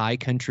wrapping up high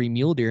country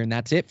mule deer, and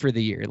that's it for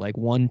the year. Like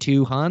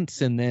 1-2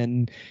 hunts, and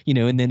then,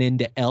 and then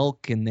into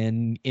elk, and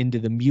then into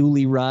the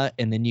muley rut,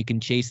 and then you can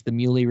chase the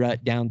muley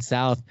rut down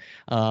south.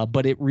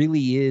 But it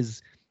really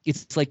is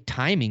it's like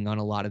timing on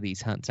a lot of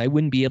these hunts. I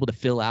wouldn't be able to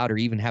fill out or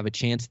even have a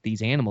chance at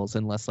these animals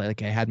unless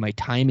like I had my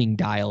timing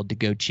dialed to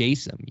go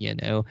chase them, you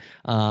know?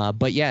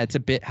 But yeah, it's a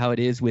bit how it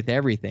is with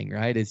everything,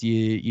 right? Is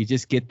you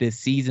just get this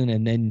season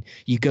and then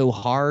you go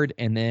hard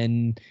and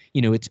then,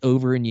 you know, it's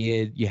over and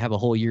you have a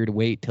whole year to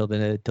wait till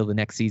the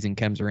next season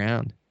comes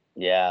around.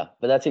 Yeah,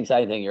 but that's the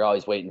exciting thing. You're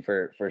always waiting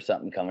for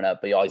something coming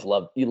up, but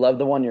you love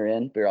the one you're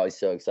in, but you're always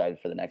so excited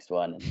for the next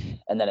one,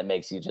 and then it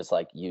makes you just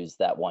like use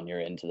that one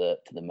you're in to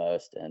the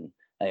most. And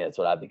I think that's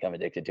what I've become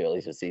addicted to, at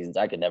least with seasons.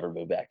 I could never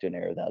move back to an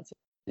area without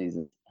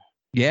seasons.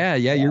 Yeah,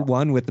 Yeah, you're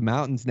one with the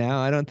mountains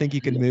now. I don't think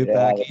you can move yeah,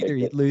 back either.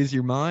 You'd lose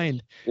your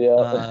mind.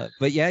 yeah.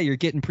 But yeah, you're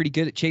getting pretty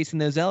good at chasing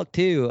those elk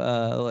too,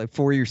 like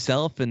for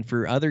yourself and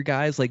for other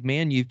guys. Like,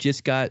 man, you've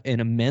just got an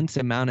immense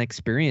amount of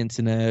experience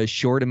in a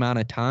short amount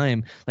of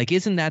time. Like,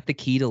 isn't that the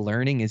key to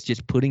learning, is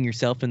just putting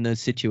yourself in those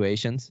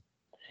situations?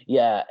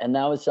 Yeah, and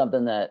that was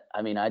something that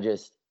I mean, I'm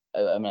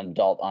an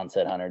adult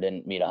onset hunter.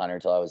 Didn't meet a hunter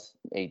until I was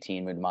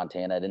 18. Moved to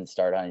Montana. I didn't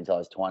start hunting until I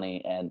was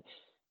 20, and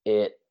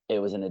it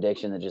was an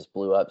addiction that just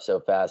blew up so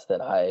fast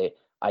that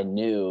I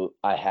knew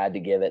I had to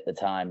give it the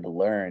time to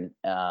learn.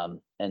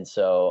 And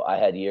so I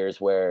had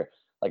years where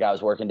like I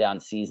was working down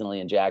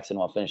seasonally in Jackson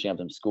while finishing up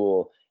some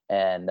school,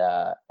 and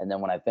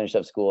then when I finished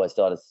up school, I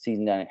still had a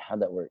season down.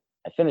 How'd that work?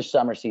 I finished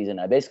summer season.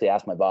 I basically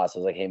asked my boss. I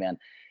was like, "Hey, man,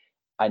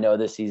 I know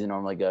this season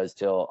normally goes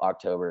till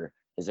October.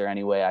 Is there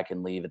any way I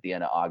can leave at the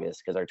end of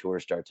August? Because our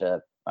tours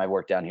my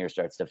work down here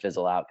starts to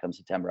fizzle out come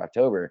September,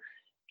 October.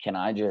 Can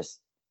I just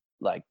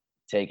like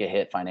take a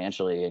hit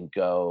financially and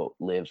go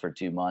live for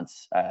 2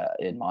 months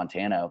in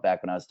Montana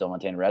back when I was still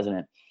Montana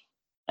resident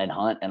and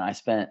hunt?" And I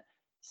spent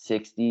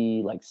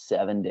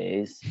 7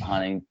 days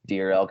hunting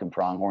deer, elk, and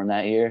pronghorn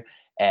that year.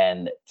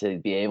 And to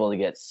be able to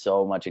get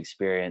so much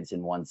experience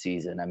in one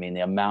season, I mean,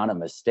 the amount of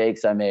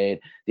mistakes I made,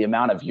 the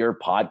amount of your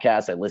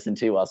podcasts I listened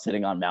to while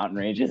sitting on mountain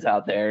ranges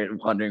out there and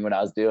wondering what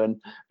I was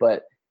doing.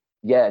 But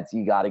yeah,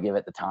 you got to give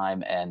it the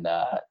time. And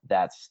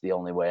that's the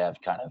only way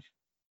I've kind of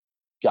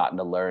gotten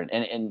to learn.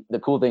 And the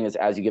cool thing is,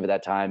 as you give it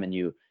that time and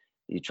you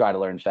try to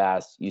learn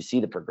fast, you see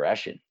the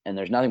progression. And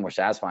there's nothing more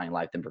satisfying in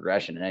life than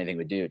progression in anything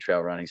we do,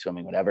 trail running,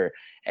 swimming, whatever.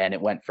 And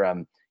it went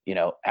from,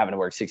 having to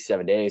work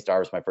 67 days to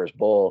harvest my first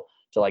bull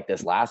to like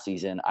this last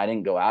season, I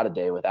didn't go out a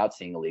day without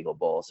seeing a legal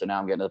bull. So now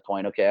I'm getting to the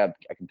point, okay,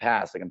 I can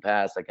pass.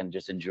 I can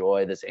just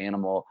enjoy this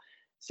animal,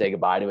 say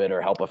goodbye to it,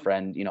 or help a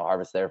friend,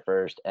 harvest there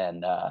first.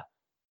 And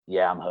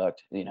yeah, I'm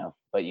hooked,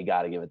 but you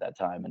got to give it that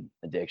time and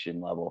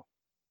addiction level.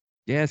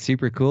 Yeah,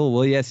 super cool.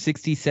 Well, yeah,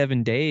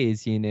 67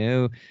 days,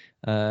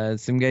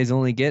 some guys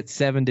only get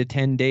 7 to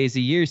 10 days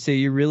a year. So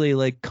you're really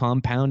like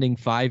compounding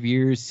 5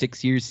 years,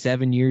 6 years,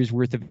 7 years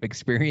worth of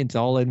experience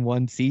all in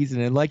one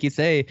season. And like you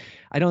say,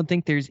 I don't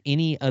think there's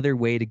any other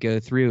way to go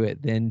through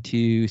it than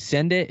to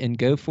send it and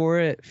go for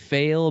it,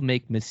 fail,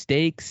 make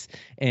mistakes,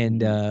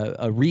 and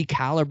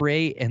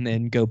recalibrate, and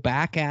then go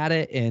back at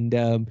it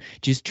and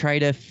just try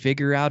to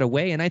figure out a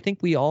way. And I think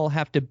we all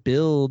have to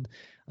build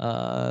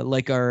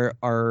like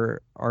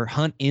our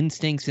hunt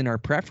instincts and our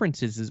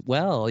preferences as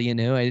well.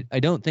 I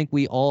don't think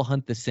we all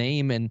hunt the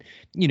same, and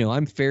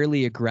I'm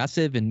fairly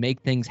aggressive and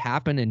make things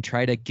happen and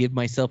try to give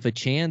myself a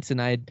chance.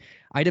 And I'd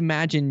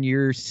imagine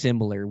you're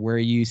similar, where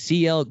you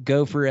see elk,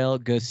 go for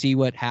elk, go see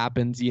what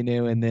happens,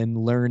 and then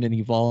learn and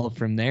evolve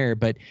from there.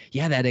 But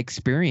yeah, that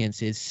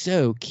experience is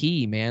so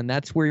key, man.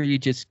 That's where you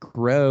just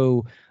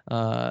grow.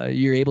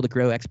 You're able to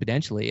grow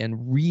exponentially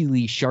and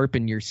really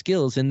sharpen your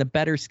skills. And the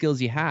better skills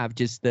you have,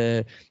 just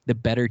the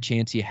better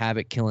chance you have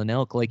at killing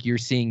elk. Like you're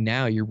seeing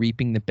now, you're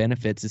reaping the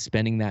benefits of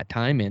spending that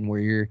time in, where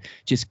you're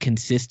just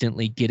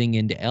consistently getting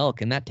into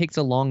elk. And that takes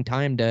a long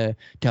time to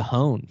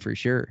hone, for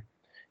sure.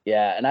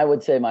 Yeah, and I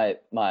would say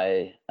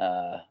my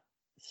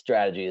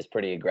strategy is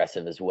pretty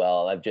aggressive as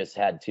well. I've just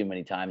had too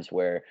many times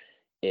where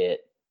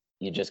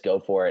you just go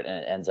for it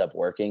and it ends up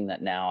working,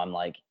 that now I'm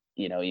like,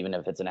 even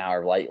if it's an hour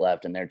of light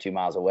left and they're 2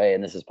 miles away,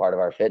 and this is part of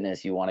our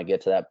fitness, you want to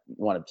get to that, you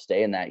want to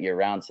stay in that year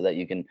round so that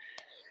you can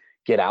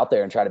get out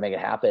there and try to make it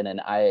happen.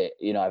 And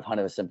I've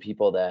hunted with some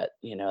people that,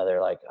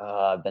 they're like,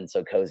 "Oh, I've been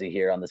so cozy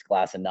here on this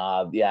glass and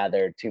knob." Yeah,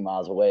 they're 2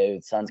 miles away.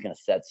 The sun's going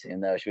to set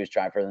soon though. She was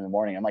trying for them in the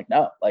morning. I'm like,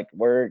 no, like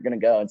we're going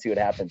to go and see what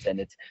happens. And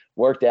it's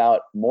worked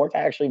out more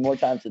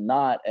times than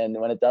not. And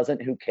when it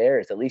doesn't, who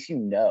cares? At least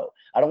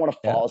I don't want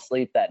to fall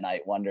asleep that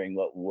night wondering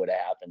what would have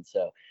happened.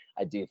 So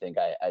I do think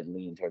I'd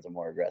lean towards a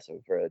more aggressive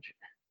approach.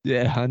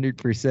 Yeah,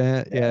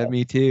 100%. Yeah,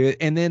 me too.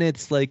 And then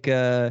it's like,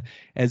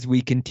 as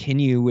we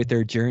continue with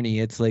our journey,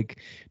 it's like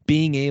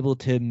being able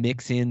to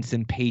mix in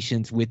some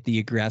patience with the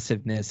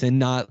aggressiveness, and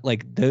not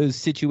like those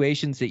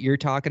situations that you're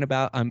talking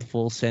about. I'm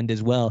full send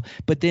as well.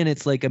 But then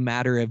it's like a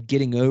matter of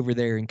getting over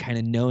there and kind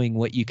of knowing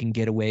what you can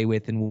get away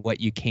with and what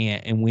you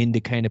can't, and when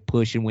to kind of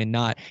push and when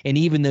not. And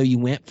even though you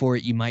went for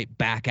it, you might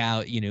back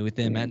out, with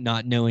them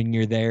not knowing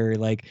you're there.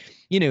 Like,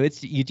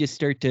 you just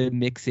start to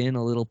mix in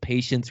a little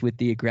patience with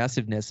the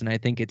aggressiveness. And I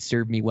think it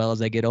served me well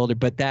as I get older.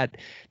 But that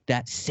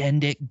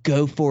send it,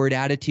 go for it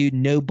attitude,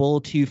 no bull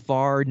too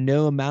far,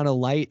 no amount of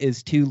light night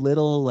is too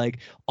little. Like,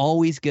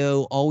 always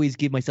go, always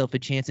give myself a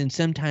chance. And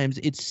sometimes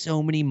it's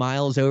so many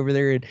miles over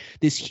there and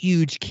this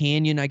huge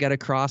canyon I got to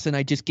cross, and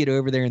I just get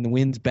over there and the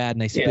wind's bad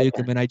and I spook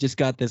them, and I just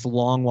got this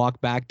long walk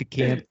back to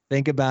camp.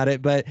 Think about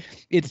it, but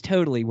it's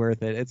totally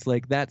worth it. It's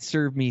like that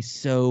served me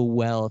so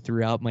well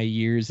throughout my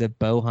years of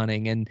bow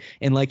hunting, and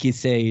like you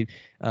say,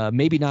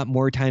 maybe not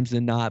more times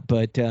than not,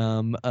 but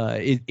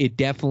it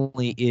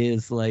definitely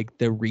is like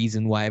the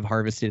reason why I've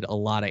harvested a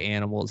lot of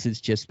animals.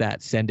 Is just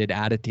that sended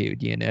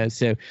attitude, you know?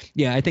 So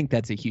yeah, I think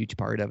that's a huge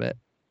part of it.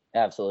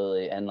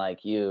 Absolutely. And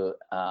like you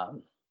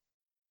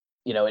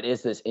know, it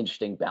is this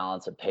interesting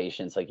balance of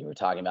patience, like you were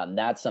talking about. And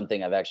that's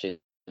something I've actually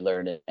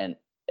learned, and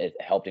it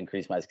helped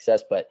increase my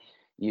success. But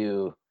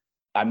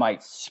I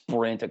might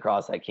sprint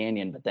across that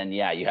canyon, but then,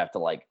 yeah, you have to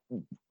like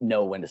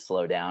know when to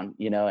slow down,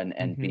 you know,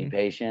 and be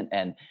patient.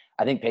 And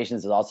I think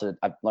patience is also,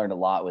 I've learned a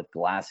lot with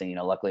glassing. You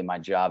know, luckily my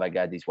job, I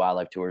got these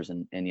wildlife tours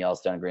in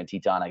Yellowstone and Grand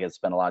Teton. I get to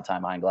spend a lot of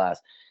time behind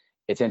glass.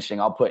 It's interesting.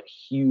 I'll put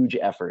huge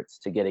efforts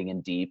to getting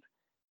in deep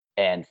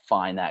and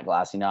find that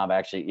glassy knob.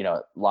 Actually, you know,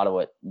 a lot of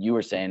what you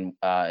were saying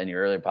in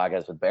your earlier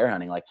podcast with bear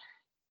hunting, like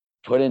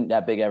put in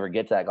that big effort,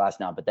 get to that glass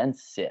knob, but then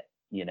sit,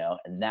 you know,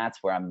 and that's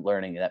where I'm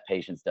learning that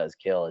patience does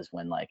kill, is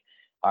when like,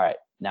 all right,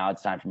 now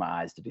it's time for my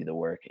eyes to do the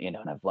work, you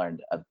know, and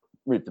I've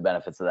reaped the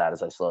benefits of that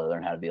as I slowly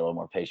learn how to be a little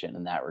more patient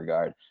in that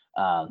regard.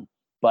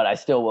 But I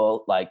still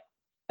will like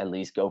at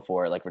least go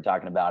for it, like we're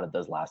talking about at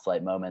those last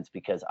light moments,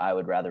 because I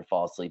would rather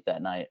fall asleep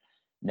that night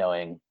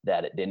knowing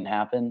that it didn't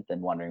happen than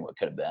wondering what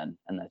could have been.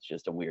 And that's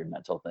just a weird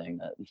mental thing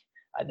that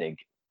I think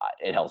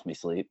it helps me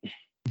sleep.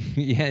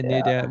 Yeah, no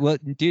Yeah. doubt. Well,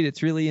 dude,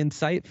 it's really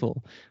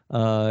insightful.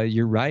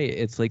 You're right.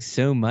 It's like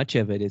so much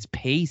of it is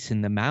pace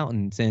in the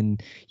mountains.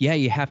 And yeah,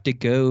 you have to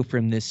go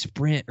from this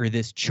sprint or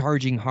this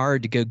charging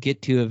hard to go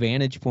get to a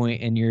vantage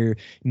point, and you're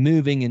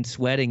moving and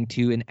sweating,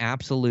 to an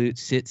absolute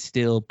sit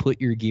still,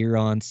 put your gear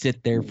on,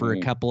 sit there for a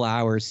couple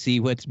hours, see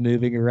what's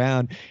moving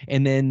around.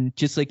 And then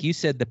just like you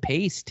said, the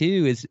pace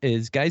too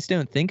is guys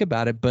don't think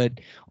about it,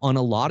 but on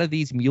a lot of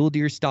these mule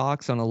deer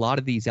stalks, on a lot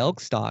of these elk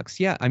stalks,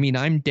 yeah, I mean,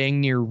 I'm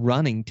dang near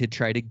running to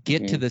try to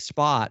get to the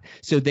spot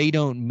so they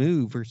don't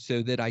move, or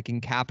so that I can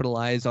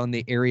capitalize on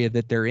the area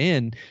that they're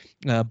in.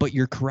 But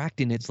you're correct,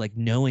 and it's like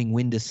knowing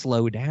when to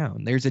slow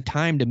down. There's a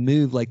time to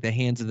move like the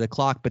hands of the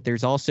clock, but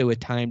there's also a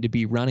time to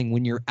be running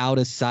when you're out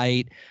of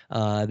sight.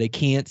 They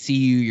can't see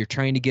you. You're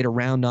trying to get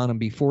around on them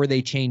before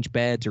they change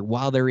beds or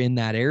while they're in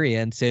that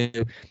area. And so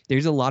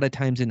there's a lot of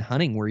times in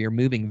hunting where you're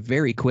moving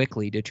very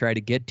quickly to try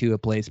to get to a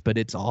place, but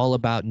it's all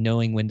about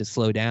knowing when to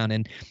slow down.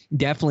 And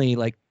definitely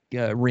like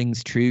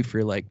rings true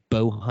for like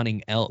bow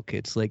hunting elk.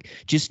 It's like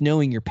just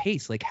knowing your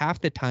pace. Like half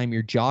the time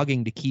you're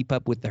jogging to keep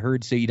up with the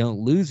herd so you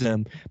don't lose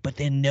them, but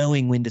then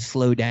knowing when to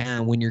slow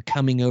down when you're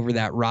coming over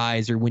that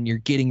rise, or when you're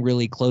getting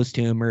really close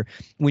to them, or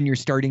when you're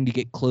starting to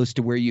get close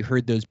to where you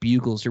heard those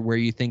bugles or where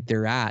you think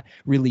they're at,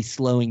 really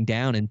slowing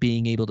down and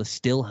being able to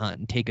still hunt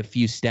and take a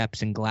few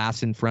steps and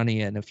glass in front of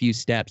you and a few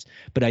steps.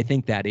 But I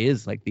think that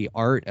is like the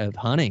art of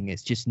hunting,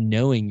 is just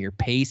knowing your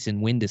pace and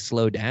when to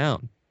slow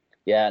down.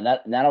 Yeah, and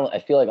that I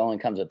feel like only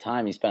comes with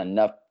time. You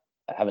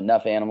have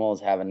enough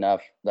animals, have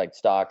enough like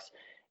stocks,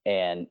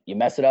 and you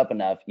mess it up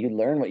enough, you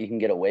learn what you can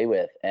get away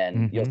with,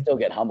 and you'll still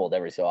get humbled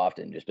every so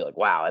often. Just be like,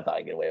 wow, I thought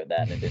I'd get away with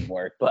that, and it didn't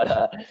work.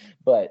 But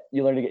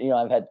you learn to get. You know,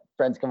 I've had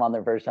friends come on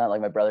their first hunt.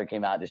 Like my brother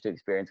came out just to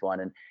experience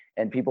one,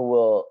 and people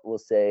will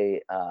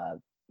say,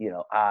 you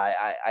know,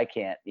 I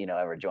can't, you know,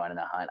 ever join in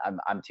a hunt.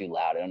 I'm too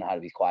loud. I don't know how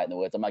to be quiet in the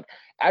woods. I'm like,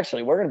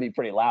 actually, we're gonna be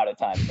pretty loud at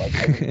times. Like,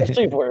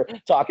 especially if we're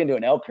talking to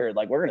an elk herd,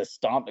 like we're gonna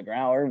stomp the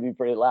ground. We're gonna be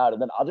pretty loud,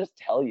 and then I'll just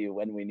tell you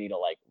when we need to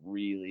like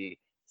really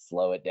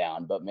slow it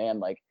down. But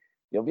man, like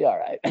you'll be all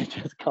right.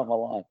 Just come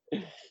along.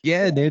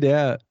 Yeah, no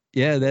doubt.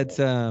 Yeah, that's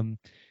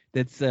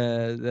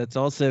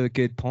also a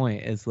good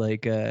point. Is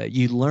like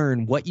you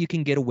learn what you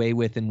can get away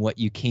with and what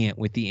you can't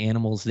with the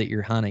animals that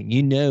you're hunting.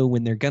 You know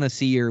when they're gonna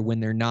see you or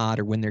when they're not,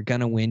 or when they're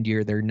gonna wind you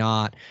or they're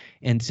not.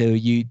 And so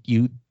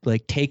you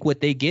like take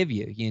what they give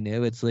you. You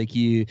know, it's like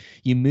you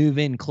move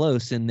in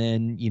close, and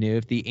then you know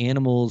if the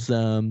animals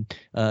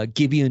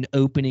give you an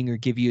opening or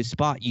give you a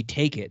spot, you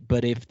take it.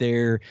 But if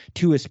they're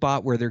to a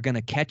spot where they're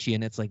gonna catch you,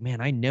 and it's like,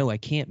 man, I know I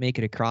can't make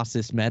it across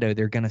this meadow.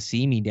 They're gonna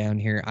see me down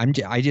here.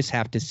 I just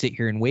have to sit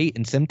here and wait.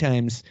 And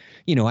sometimes,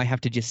 you know, I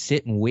have to just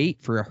sit and wait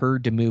for a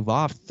herd to move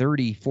off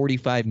 30,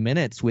 45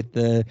 minutes with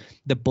the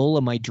bull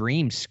of my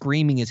dreams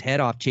screaming his head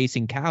off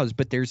chasing cows,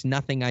 but there's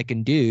nothing I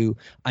can do.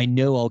 I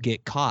know I'll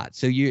get caught.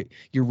 So you're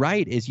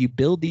right. As you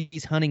build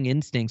these hunting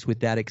instincts with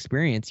that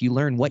experience, you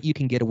learn what you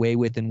can get away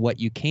with and what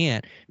you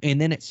can't. And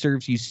then it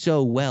serves you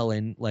so well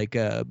in like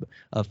a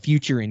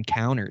future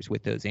encounters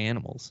with those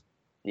animals.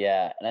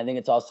 Yeah, and I think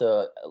it's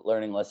also a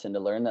learning lesson to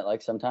learn that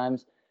like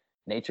sometimes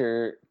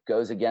nature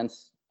goes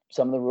against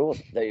some of the rules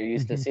that you're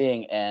used to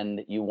seeing,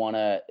 and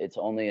it's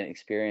only an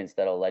experience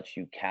that'll let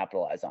you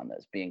capitalize on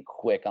this, being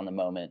quick on the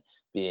moment,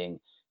 being,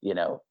 you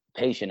know,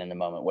 patient in the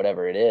moment,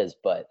 whatever it is.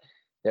 But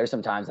there's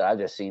some times that I've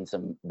just seen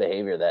some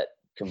behavior that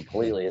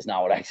completely is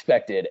not what I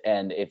expected,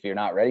 and if you're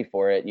not ready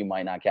for it, you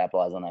might not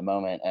capitalize on that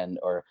moment. And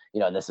or you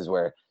know, and this is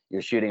where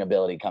your shooting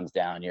ability comes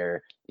down,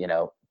 your,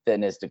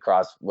 fitness to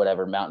cross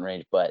whatever mountain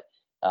range. But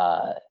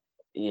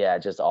yeah,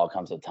 it just all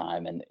comes with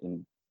time and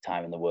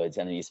time in the woods.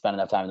 And then you spend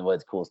enough time in the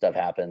woods, cool stuff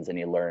happens, and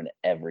you learn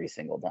every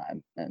single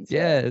time. And so,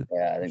 Yeah,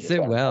 yeah, I think that's so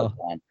why I'm so well.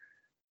 fun.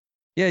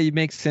 Yeah, you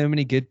make so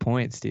many good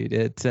points, dude.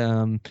 It's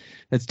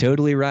that's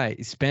totally right.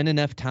 You spend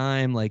enough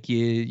time, like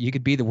you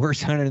could be the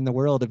worst hunter in the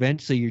world.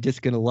 Eventually you're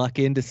just gonna luck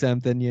into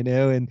something,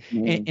 and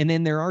Mhm. and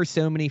then there are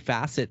so many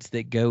facets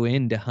that go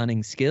into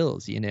hunting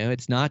skills,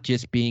 It's not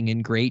just being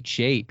in great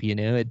shape,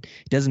 It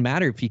doesn't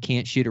matter if you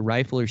can't shoot a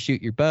rifle or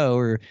shoot your bow,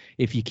 or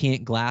if you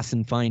can't glass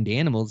and find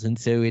animals. And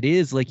so it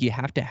is like you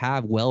have to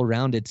have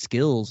well-rounded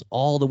skills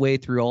all the way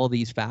through all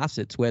these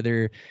facets,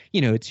 whether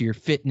it's your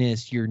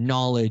fitness, your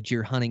knowledge,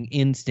 your hunting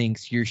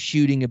instincts, your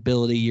shooting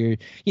ability,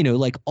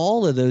 like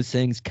all of those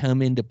things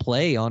come into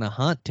play on a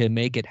hunt to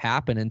make it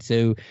happen. And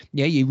so,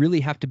 yeah, you really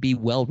have to be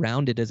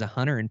well-rounded as a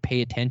hunter and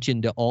pay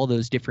attention to all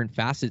those different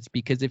facets,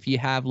 because if you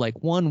have like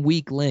one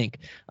weak link,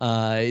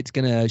 it's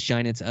going to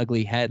shine its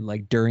ugly head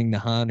like during the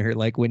hunt or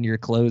like when you're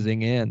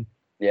closing in.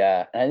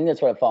 Yeah, and I think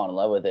that's what I've fallen in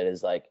love with it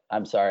is like,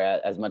 I'm sorry,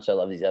 as much as I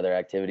love these other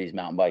activities,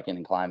 mountain biking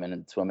and climbing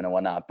and swimming and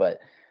whatnot, but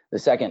the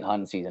second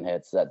hunting season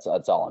hits, that's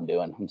all I'm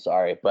doing. I'm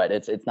sorry, but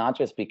it's not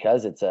just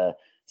because it's a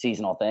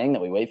seasonal thing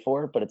that we wait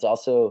for, but it's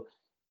also,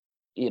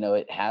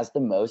 it has the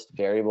most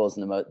variables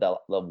and the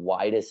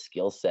widest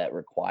skill set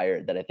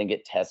required, that I think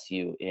it tests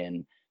you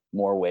in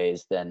more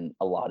ways than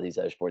a lot of these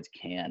other sports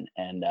can.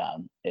 And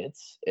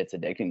it's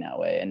addicting that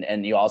way.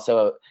 And you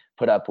also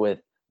put up with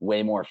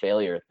way more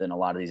failure than a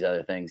lot of these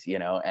other things,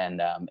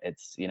 and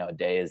it's, a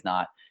day is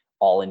not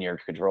all in your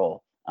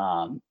control.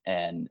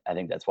 And I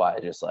think that's why I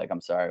just like,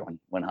 I'm sorry,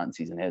 when hunting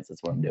season hits,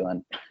 that's what I'm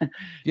doing. Yeah,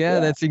 Yeah.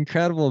 that's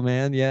incredible,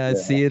 man. Yeah, I Yeah.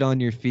 see it on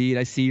your feed.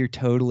 I see you're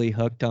totally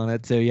hooked on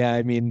it. So yeah,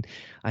 I mean,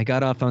 I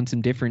got off on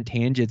some different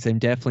tangents. I'm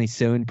definitely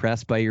so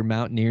impressed by your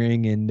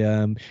mountaineering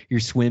and your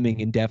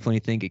swimming, and definitely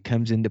think it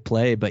comes into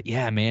play. But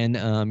yeah, man,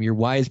 you're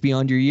wise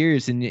beyond your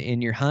years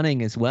in your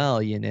hunting as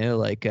well.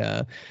 Like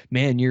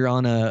man, you're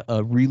on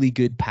a really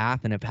good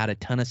path and have had a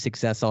ton of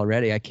success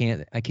already. I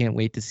can't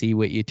wait to see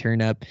what you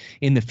turn up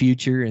in the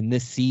future and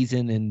this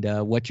season, and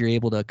what you're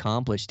able to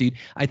accomplish, dude.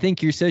 I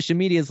think your social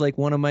media is like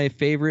one of my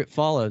favorite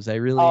follows. I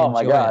really Oh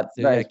my enjoy it. God.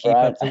 So yeah, Thanks, keep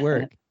Brian. up the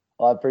work.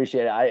 Well, I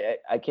appreciate it.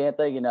 I can't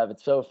thank you enough.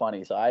 It's so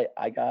funny. So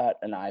I got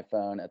an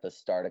iPhone at the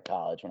start of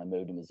college when I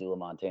moved to Missoula,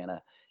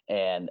 Montana.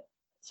 And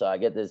so I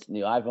get this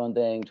new iPhone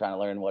thing, trying to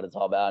learn what it's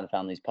all about, and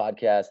found these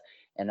podcasts.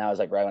 And that was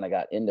like right when I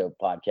got into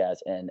podcasts.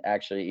 And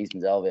actually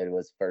Eastman's Elevated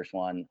was the first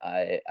one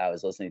I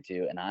was listening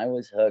to, and I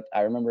was hooked.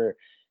 I remember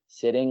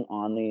sitting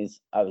on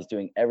these, I was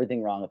doing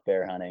everything wrong with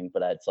bear hunting,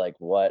 but it's like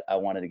what I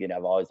wanted to get.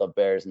 I've always loved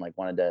bears and like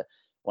wanted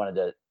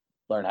to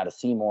learn how to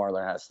see more,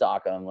 learn how to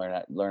stalk them,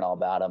 learn all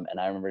about them. And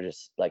I remember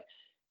just like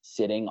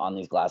sitting on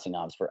these glassy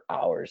knobs for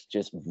hours,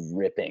 just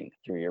ripping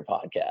through your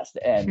podcast.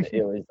 And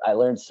I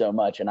learned so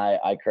much. And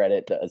I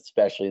credit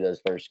especially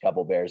those first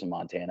couple bears in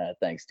Montana,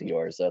 thanks to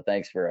yours. So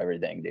thanks for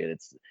everything, dude.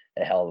 It's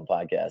a hell of a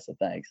podcast. So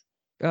thanks.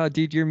 Oh,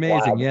 dude, you're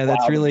amazing. Yeah, that's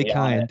Wild to really be on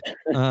kind.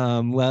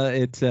 it. Well,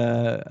 it's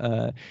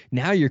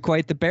now you're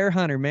quite the bear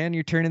hunter, man.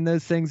 You're turning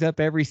those things up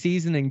every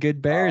season, and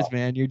good bears, Oh,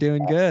 man. You're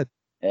doing good.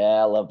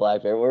 yeah, I love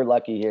black bear. We're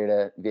lucky here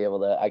to be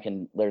able to, I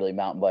can literally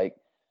mountain bike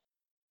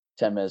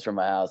 10 minutes from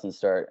my house and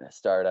start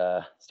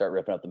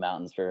ripping up the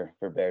mountains for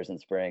bears in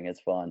spring. It's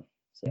fun.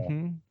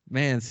 So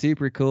Man,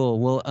 super cool.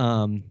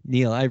 Well,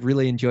 Neil, I've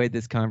really enjoyed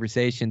this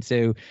conversation.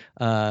 So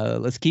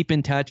let's keep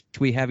in touch.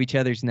 We have each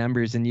other's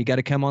numbers, and you got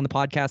to come on the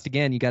podcast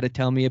again. You got to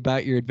tell me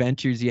about your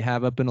adventures you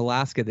have up in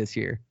Alaska this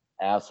year.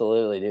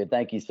 absolutely, dude.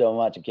 Thank you so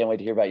much. I can't wait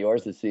to hear about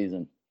yours this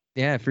season.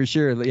 Yeah, for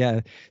sure.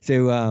 Yeah.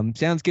 So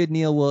sounds good,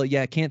 Neil. Well,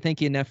 yeah, can't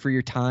thank you enough for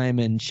your time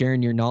and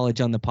sharing your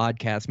knowledge on the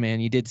podcast, man.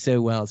 You did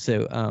so well.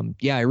 So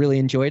yeah, I really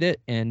enjoyed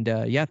it. And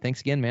yeah, thanks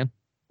again, man.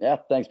 Yeah,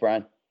 thanks,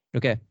 Brian.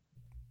 Okay.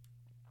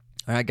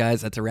 All right,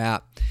 guys, that's a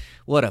wrap.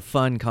 What a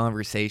fun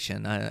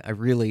conversation. I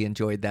really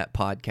enjoyed that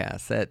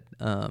podcast. That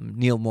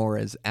Neil Moore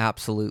is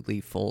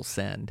absolutely full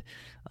send.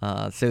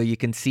 So you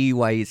can see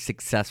why he's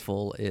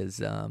successful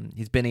is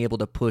he's been able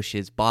to push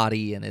his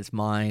body and his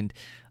mind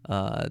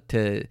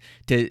to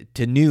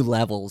new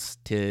levels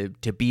to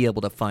be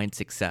able to find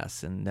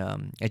success. And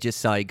I just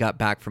saw he got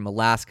back from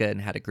Alaska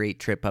and had a great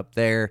trip up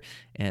there.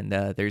 And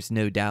there's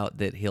no doubt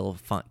that he'll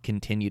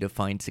continue to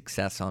find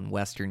success on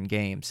Western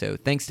game. So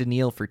thanks to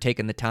Neil for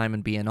taking the time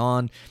and being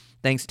on.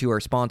 Thanks to our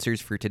sponsors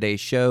for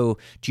today's show,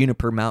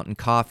 Juniper Mountain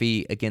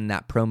Coffee. Again,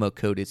 that promo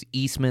code is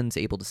Eastman's,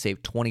 able to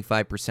save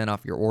 25%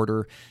 off your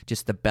order.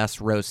 Just the best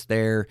roast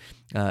there.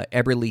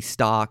 Eberly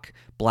Stock,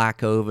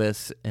 Black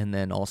Ovis, and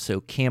then also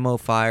Camo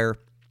Fire.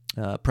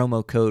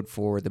 Promo code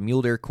for the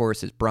Mule Deer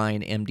course is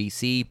Brian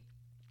MDC.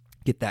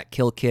 Get that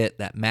kill kit,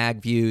 that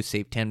mag view,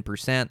 save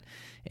 10%.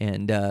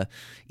 And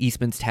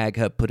Eastman's Tag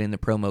Hub, put in the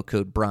promo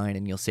code Brian,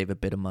 and you'll save a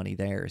bit of money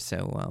there.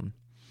 So,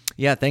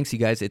 yeah, thanks, you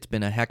guys. It's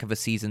been a heck of a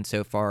season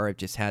so far. I've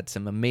just had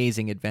some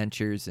amazing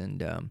adventures,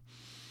 and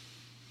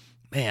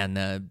man,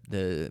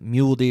 the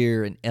mule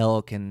deer and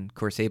elk, and of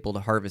course able to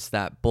harvest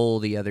that bull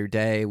the other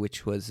day,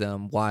 which was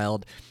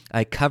wild.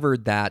 I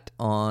covered that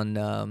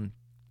on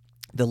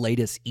the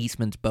latest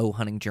Eastman's Bow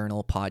Hunting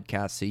Journal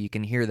podcast, so you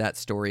can hear that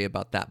story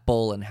about that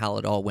bull and how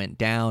it all went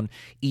down.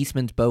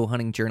 Eastman's Bow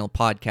Hunting Journal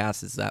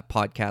podcast is that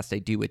podcast I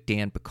do with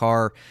Dan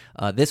Picard.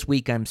 This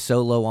week I'm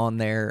solo on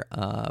there,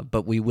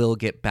 but we will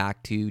get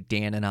back to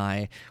Dan and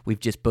I. We've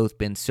just both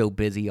been so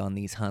busy on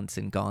these hunts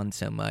and gone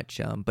so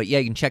much. But yeah,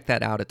 you can check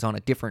that out. It's on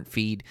a different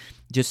feed.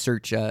 Just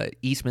search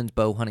Eastman's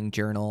Bow Hunting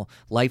Journal.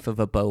 Life of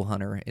a Bow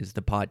Hunter is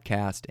the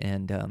podcast,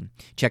 and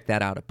check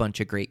that out. A bunch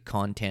of great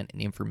content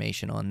and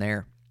information on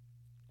there.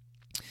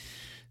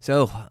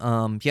 So,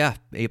 yeah,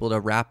 able to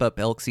wrap up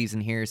elk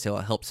season here, so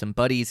I'll help some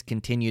buddies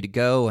continue to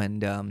go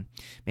and,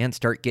 man,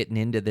 start getting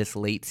into this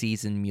late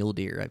season mule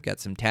deer. I've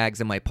got some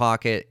tags in my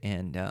pocket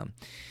and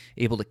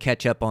able to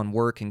catch up on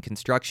work and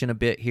construction a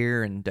bit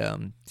here.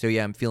 And so,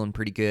 yeah, I'm feeling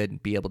pretty good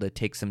and be able to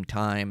take some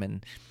time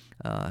and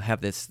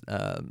have this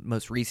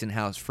most recent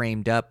house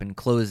framed up and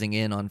closing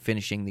in on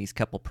finishing these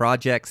couple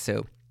projects.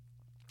 So,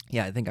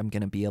 yeah, I think I'm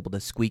going to be able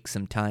to squeak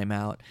some time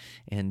out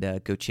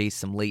and go chase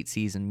some late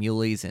season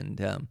muleys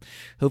and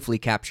hopefully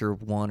capture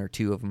one or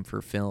two of them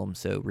for film.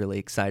 So really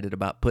excited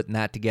about putting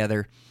that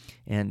together.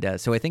 And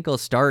so I think I'll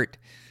start,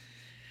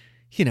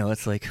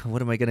 it's like,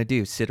 what am I going to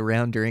do? Sit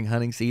around during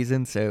hunting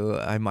season? So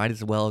I might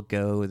as well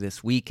go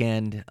this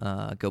weekend,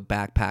 go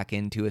backpack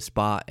into a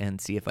spot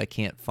and see if I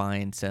can't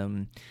find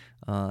some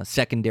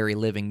secondary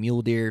living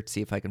mule deer,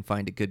 see if I can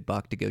find a good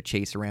buck to go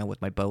chase around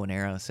with my bow and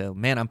arrow. So,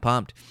 man, I'm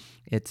pumped.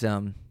 It's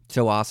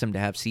so awesome to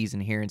have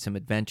season here and some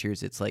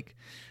adventures. It's like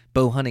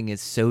bow hunting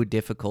is so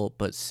difficult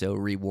but so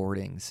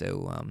rewarding.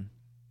 So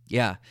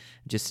yeah,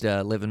 just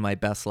living my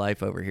best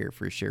life over here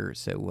for sure.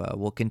 So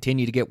we'll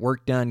continue to get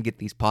work done, get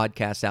these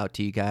podcasts out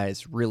to you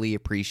guys. Really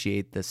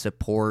appreciate the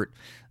support.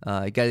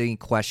 You got any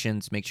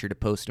questions, make sure to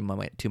post them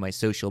to my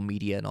social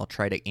media, and I'll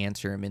try to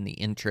answer them in the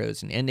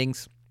intros and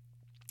endings.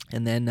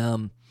 And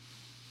then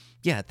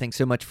yeah, thanks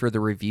so much for the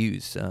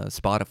reviews.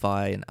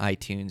 Spotify and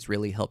iTunes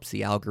really helps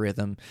the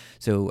algorithm.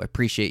 So I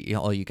appreciate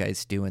all you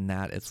guys doing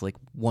that. It's like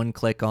one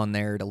click on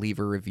there to leave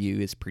a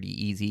review is pretty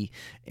easy.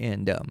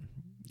 And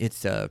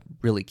it's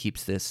really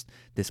keeps this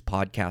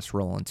podcast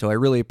rolling. So I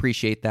really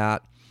appreciate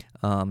that.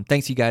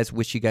 Thanks, you guys.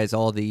 Wish you guys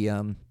all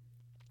the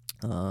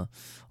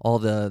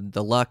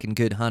luck and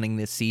good hunting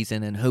this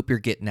season, and hope you're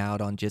getting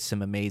out on just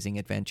some amazing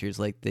adventures.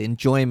 Like, the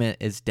enjoyment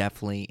is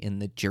definitely in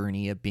the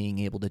journey of being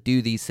able to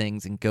do these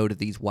things and go to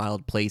these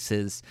wild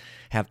places,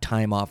 have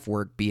time off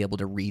work, be able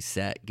to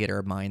reset, get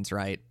our minds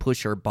right,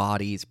 push our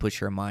bodies,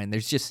 push our mind.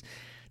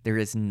 There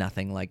is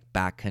nothing like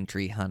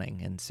backcountry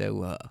hunting. And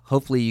so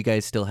hopefully you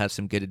guys still have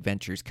some good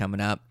adventures coming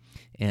up,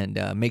 and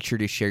make sure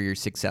to share your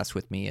success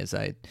with me as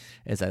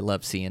I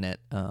love seeing it.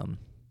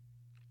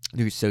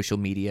 Through social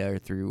media or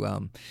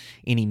through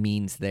any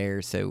means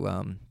there.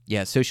 So,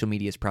 yeah, social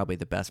media is probably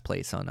the best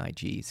place on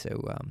IG.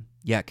 So,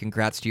 yeah,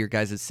 congrats to your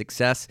guys'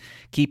 success.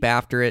 Keep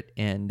after it.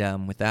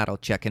 And with that, I'll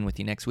check in with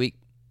you next week.